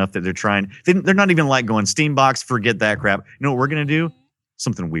innovative enough that they're trying. They're not even like going Steambox. Forget that crap. You know what we're gonna do?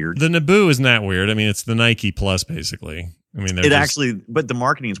 Something weird. The Naboo isn't that weird. I mean, it's the Nike Plus, basically. I mean, but the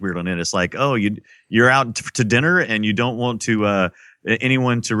marketing is weird on it. It's like, oh, you're out to dinner and you don't want to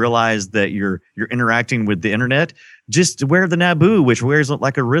anyone to realize that you're interacting with the internet. Just wear the Naboo, which wears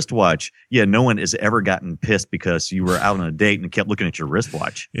like a wristwatch. Yeah, no one has ever gotten pissed because you were out on a date and kept looking at your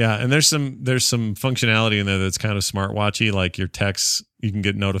wristwatch. Yeah, and there's some functionality in there that's kind of smartwatchy, like your texts. You can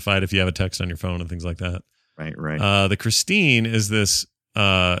get notified if you have a text on your phone and things like that. Right. The Christine is this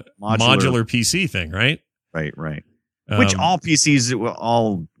modular PC thing, right? Right. Which all PCs,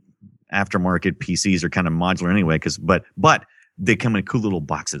 all aftermarket PCs are kind of modular anyway, but they come in cool little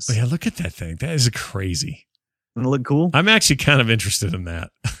boxes. Oh, yeah, look at that thing. That is crazy. Doesn't it look cool? I'm actually kind of interested in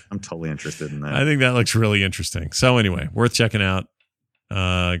that. I'm totally interested in that. I think that looks really interesting. So anyway, worth checking out.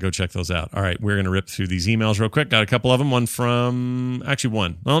 Go check those out. All right, we're going to rip through these emails real quick. Got a couple of them.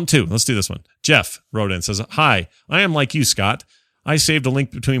 Two. Let's do this one. Jeff wrote in, says, "Hi, I am like you, Scott. I saved A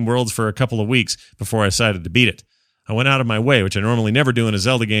Link Between Worlds for a couple of weeks before I decided to beat it. I went out of my way, which I normally never do in a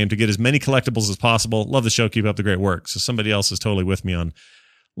Zelda game, to get as many collectibles as possible. Love the show. Keep up the great work." So somebody else is totally with me on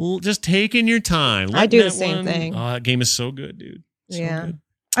just taking your time. I do the same thing. Oh, that game is so good, dude. Good.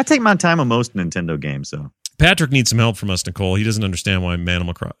 I take my time on most Nintendo games, so. Patrick needs some help from us, Nicole. He doesn't understand why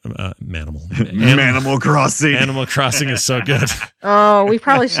Animal Crossing is so good. Oh, we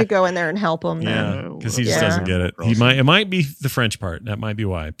probably should go in there and help him. Yeah, because he just doesn't get it. It might be the French part. That might be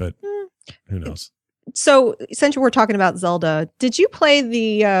why, but who knows? So, since we're talking about Zelda, did you play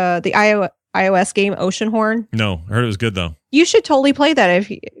the iOS game Oceanhorn? No, I heard it was good though. You should totally play that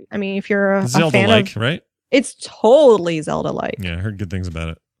if you're a Zelda-like, fan of, right? It's totally Zelda-like. Yeah, I heard good things about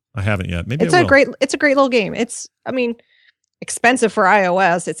it. I haven't yet. Maybe it's a great little game. It's expensive for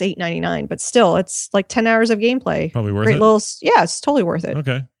iOS. It's $8.99, but still, it's like 10 hours of gameplay. Probably worth it. It's totally worth it.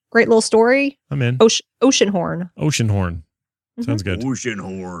 Okay, great little story. I'm in. Oceanhorn. Sounds good.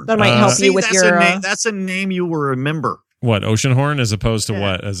 Oceanhorn. That might help you with your. That's a name you will remember. What, Oceanhorn, as opposed to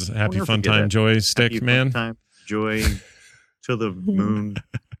what? As Happy Fun Time Joy Stick, Happy man? Fun Time Joy to the moon.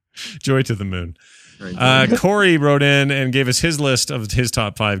 Joy to the moon. Corey wrote in and gave us his list of his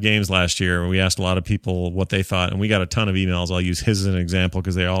top 5 games last year. We asked a lot of people what they thought, and we got a ton of emails. I'll use his as an example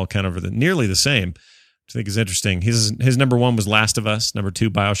because they all kind of are nearly the same, which I think is interesting. His number 1 was Last of Us. Number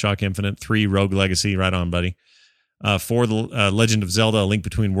 2, BioShock Infinite. 3, Rogue Legacy. Right on, buddy. 4, The Legend of Zelda, A Link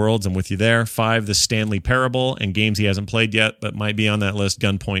Between Worlds. I'm with you there. 5, The Stanley Parable, and games he hasn't played yet, but might be on that list.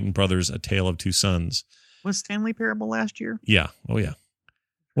 Gunpoint and Brothers, A Tale of Two Sons. Was Stanley Parable last year? Yeah. Oh, yeah.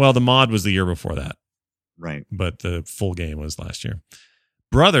 Well, the mod was the year before that. Right. But the full game was last year.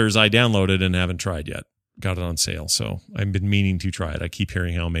 Brothers, I downloaded and haven't tried yet. Got it on sale, so I've been meaning to try it. I keep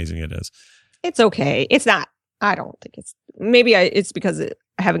hearing how amazing it is. It's okay. It's not. I don't think it's. Maybe it's because I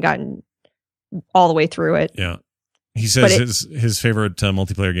haven't gotten all the way through it. Yeah. He says his favorite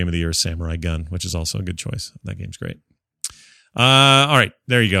multiplayer game of the year is Samurai Gun, which is also a good choice. That game's great. All right.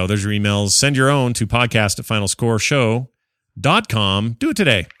 There you go. There's your emails. Send your own to podcast@finalscoreshow.com. Do it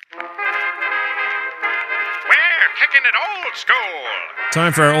today.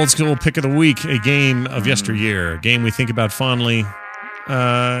 Time for our old school pick of the week, a game of yesteryear, a game we think about fondly.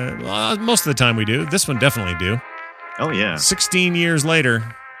 Most of the time we do. This one definitely do. Oh, yeah. 16 years later,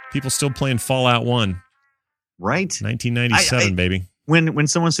 people still playing Fallout 1. Right? 1997, baby. When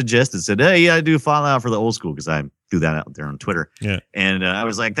someone said, hey, yeah, I do Fallout for the old school, because I threw that out there on Twitter. Yeah. And I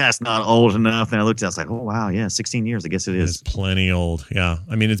was like, that's not old enough. And I looked at it, I was like, oh, wow, yeah, 16 years. I guess it is. It's plenty old. Yeah.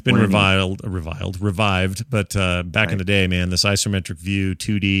 I mean, it's been revived, but back in the day, man, this isometric view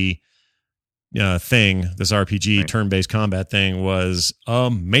 2D thing, this RPG turn-based combat thing was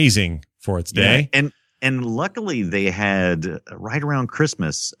amazing for its day. Yeah. And luckily they had, right around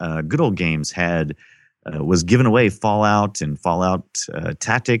Christmas, Good Old Games was giving away Fallout and Fallout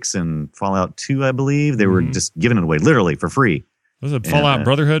Tactics and Fallout 2, I believe. They were just giving it away literally for free. Was it Fallout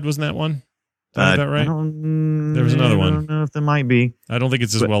Brotherhood? Wasn't that one? Did I have that right? There was another one. I don't know if there might be. I don't think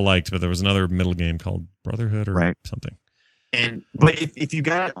it's as well liked, but there was another middle game called Brotherhood or something. But if you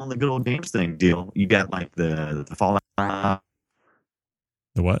got it on the Good Old Games thing deal, you got like the Fallout.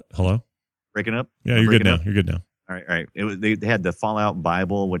 The what? Hello? Breaking up? Yeah, you're good now. You're good now. All right. They had the Fallout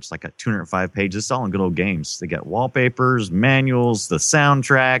Bible, which is like a 205 pages. It's all in Good Old Games. They got wallpapers, manuals, the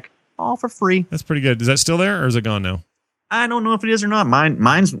soundtrack, all for free. That's pretty good. Is that still there or is it gone now? I don't know if it is or not.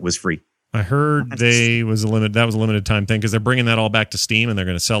 Mine was free. I heard that was a limited time thing because they're bringing that all back to Steam and they're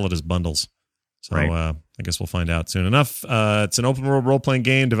going to sell it as bundles. So I guess we'll find out soon enough. It's an open world role-playing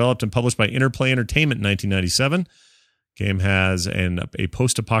game developed and published by Interplay Entertainment in 1997. Game has a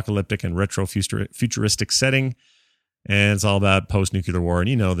post-apocalyptic and retro-futuristic setting. And it's all about post-nuclear war, and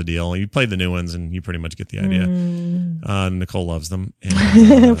you know the deal. You played the new ones, and you pretty much get the idea. Nicole loves them.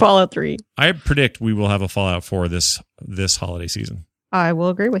 And, Fallout 3. I predict we will have a Fallout 4 this holiday season. I will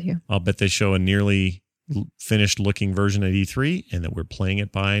agree with you. I'll bet they show a nearly finished-looking version at E3, and that we're playing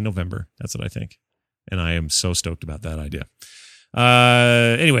it by November. That's what I think. And I am so stoked about that idea.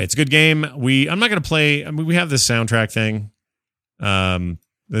 Anyway, it's a good game. I'm not going to play. I mean, we have this soundtrack thing.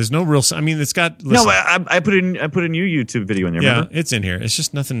 There's no real. I mean, it's got. Listen, no, I put in your YouTube video in there. Yeah, remember? It's in here. It's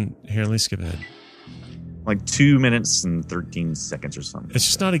just nothing. Here, let me skip ahead. Like 2 minutes and 13 seconds or something. It's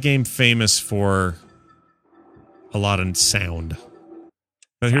just not a game famous for a lot of sound.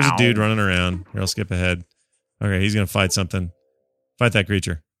 But here's a dude running around. Here, I'll skip ahead. Okay, he's gonna fight something. Fight that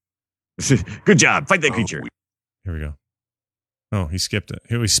creature. Good job. Fight that creature. Here we go. Oh, he skipped it.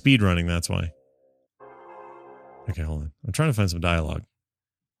 He was speed running. That's why. Okay, hold on. I'm trying to find some dialogue.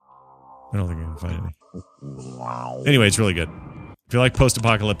 I don't think I can find anything. Wow. Anyway, it's really good. If you like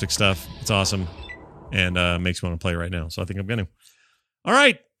post-apocalyptic stuff, it's awesome and makes me want to play right now. So I think I'm going to. All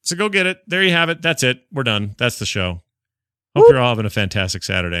right. So go get it. There you have it. That's it. We're done. That's the show. Hope you're all having a fantastic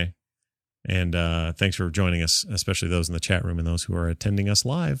Saturday. And thanks for joining us, especially those in the chat room and those who are attending us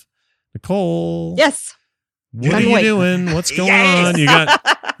live. Nicole. Yes. What are you doing? What's going on?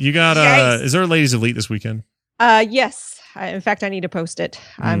 You got is there a Ladies Elite this weekend? Yes. In fact, I need to post it.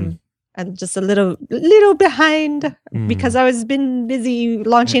 I'm just a little behind because I was been busy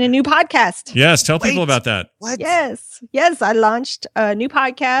launching a new podcast. Yes, tell people about that. What? Yes, I launched a new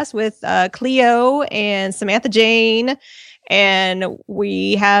podcast with Cleo and Samantha Jane, and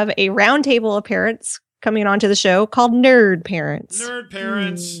we have a roundtable appearance coming onto the show called Nerd Parents. Nerd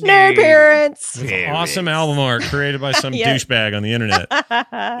Parents. Nerd Parents. It's an awesome album art created by some douchebag on the internet.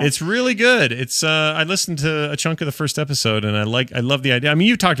 It's really good. It's I listened to a chunk of the first episode and I love the idea. I mean,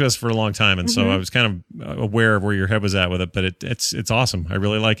 you've talked to us for a long time, and so I was kind of aware of where your head was at with it, but it's awesome. I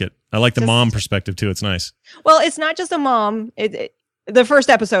really like it. I like the mom perspective too. It's nice. Well, it's not just a mom. The first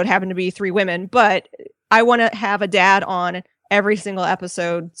episode happened to be 3 women, but I want to have a dad on every single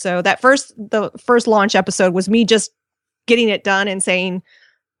episode. So the first launch episode was me just getting it done and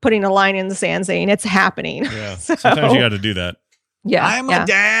putting a line in the sand saying it's happening. Yeah. Sometimes you got to do that. Yeah. I'm a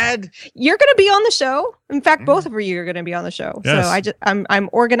dad. You're going to be on the show. In fact, both of you are going to be on the show. Yes. So I'm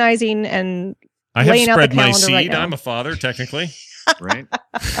organizing and I have laying spread out the my calendar seed. right now. I'm a father, technically. Right.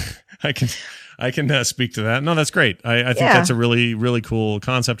 I can speak to that. No, that's great. I think that's a really, really cool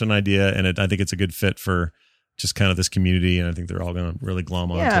concept and idea. And I think it's a good fit for just kind of this community, and I think they're all going to really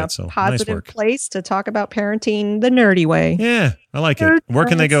glom onto it. So positive nice work. Place to talk about parenting the nerdy way. Yeah, I like it. Where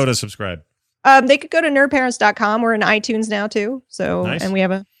can they go to subscribe? They could go to nerdparents.com. We're in iTunes now too. So nice. And we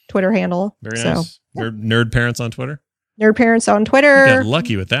have a Twitter handle. Very nice. Nerd Parents on Twitter. Nerd Parents on Twitter. You got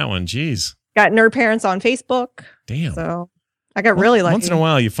lucky with that one. Jeez. Got Nerd Parents on Facebook. Damn. So I got really lucky. Once in a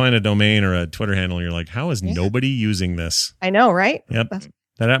while, you find a domain or a Twitter handle, and you're like, "How is nobody using this?" I know, right? Yep.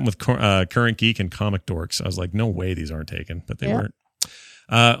 That happened with Current Geek and Comic Dorks. I was like, no way these aren't taken, but they weren't.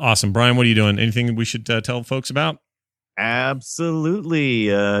 Awesome. Brian, what are you doing? Anything we should tell folks about? Absolutely.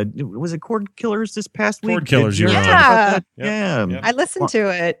 Was it Cord Killers this past week? Cord Killers, you're on. Yeah. I listened to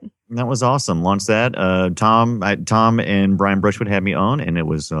it. That was awesome. Launched that. Tom and Brian Brushwood had me on, and it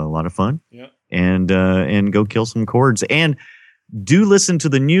was a lot of fun. Yeah. And go kill some cords. And do listen to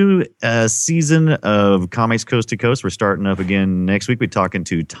the new season of Comics Coast to Coast. We're starting up again next week. We're talking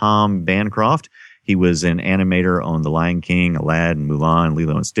to Tom Bancroft. He was an animator on The Lion King, Aladdin, Mulan,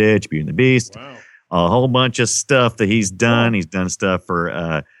 Lilo and Stitch, Beauty and the Beast. Wow. A whole bunch of stuff that he's done. He's done stuff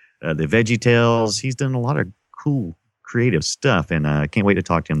for the VeggieTales. He's done a lot of cool, creative stuff, and I can't wait to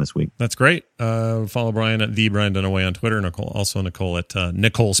talk to him this week. That's great. Follow Brian at the Brian Dunaway on Twitter, Nicole at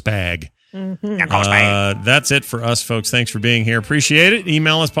Nicole Spag. Mm-hmm. That's it for us, folks. Thanks for being here. Appreciate it.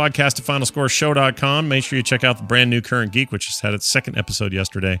 Email us, podcast@finalscoreshow.com. Make sure you check out the brand new Current Geek, which just had its second episode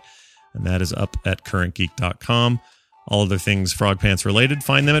yesterday, and that is up at currentgeek.com. All other things Frog Pants related,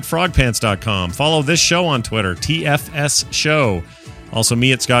 find them at frogpants.com. Follow this show on Twitter, TFS Show. Also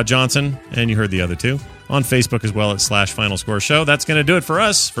me at Scott Johnson, and you heard the other two, on Facebook as well at /Final Score Show. That's going to do it for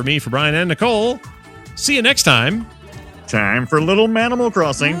us, for me, for Brian, and Nicole. See you next time. Time for Little Manimal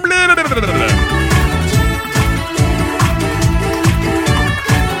Crossing.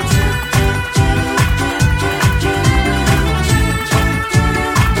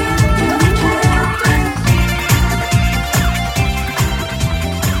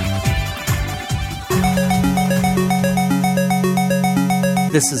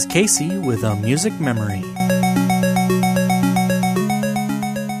 This is Casey with a music memory.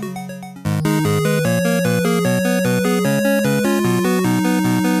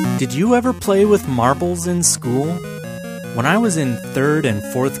 Did you ever play with marbles in school? When I was in 3rd and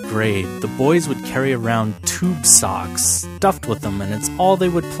 4th grade, the boys would carry around tube socks stuffed with them, and it's all they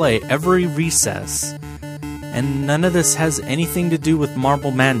would play every recess. And none of this has anything to do with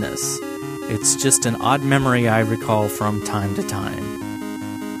Marble Madness. It's just an odd memory I recall from time to time.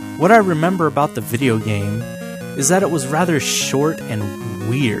 What I remember about the video game is that it was rather short and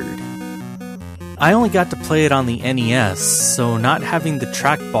weird. I only got to play it on the NES, so not having the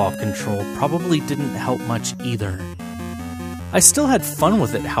trackball control probably didn't help much either. I still had fun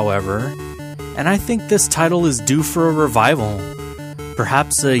with it, however, and I think this title is due for a revival.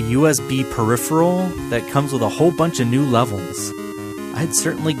 Perhaps a USB peripheral that comes with a whole bunch of new levels. I'd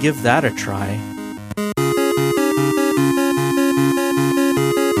certainly give that a try.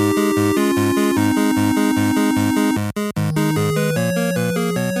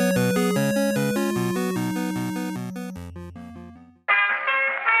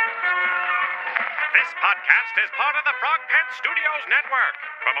 Studios Network.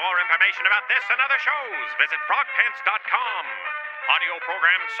 For more information about this and other shows, visit frogpants.com. Audio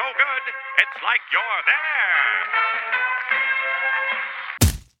program so good, it's like you're there.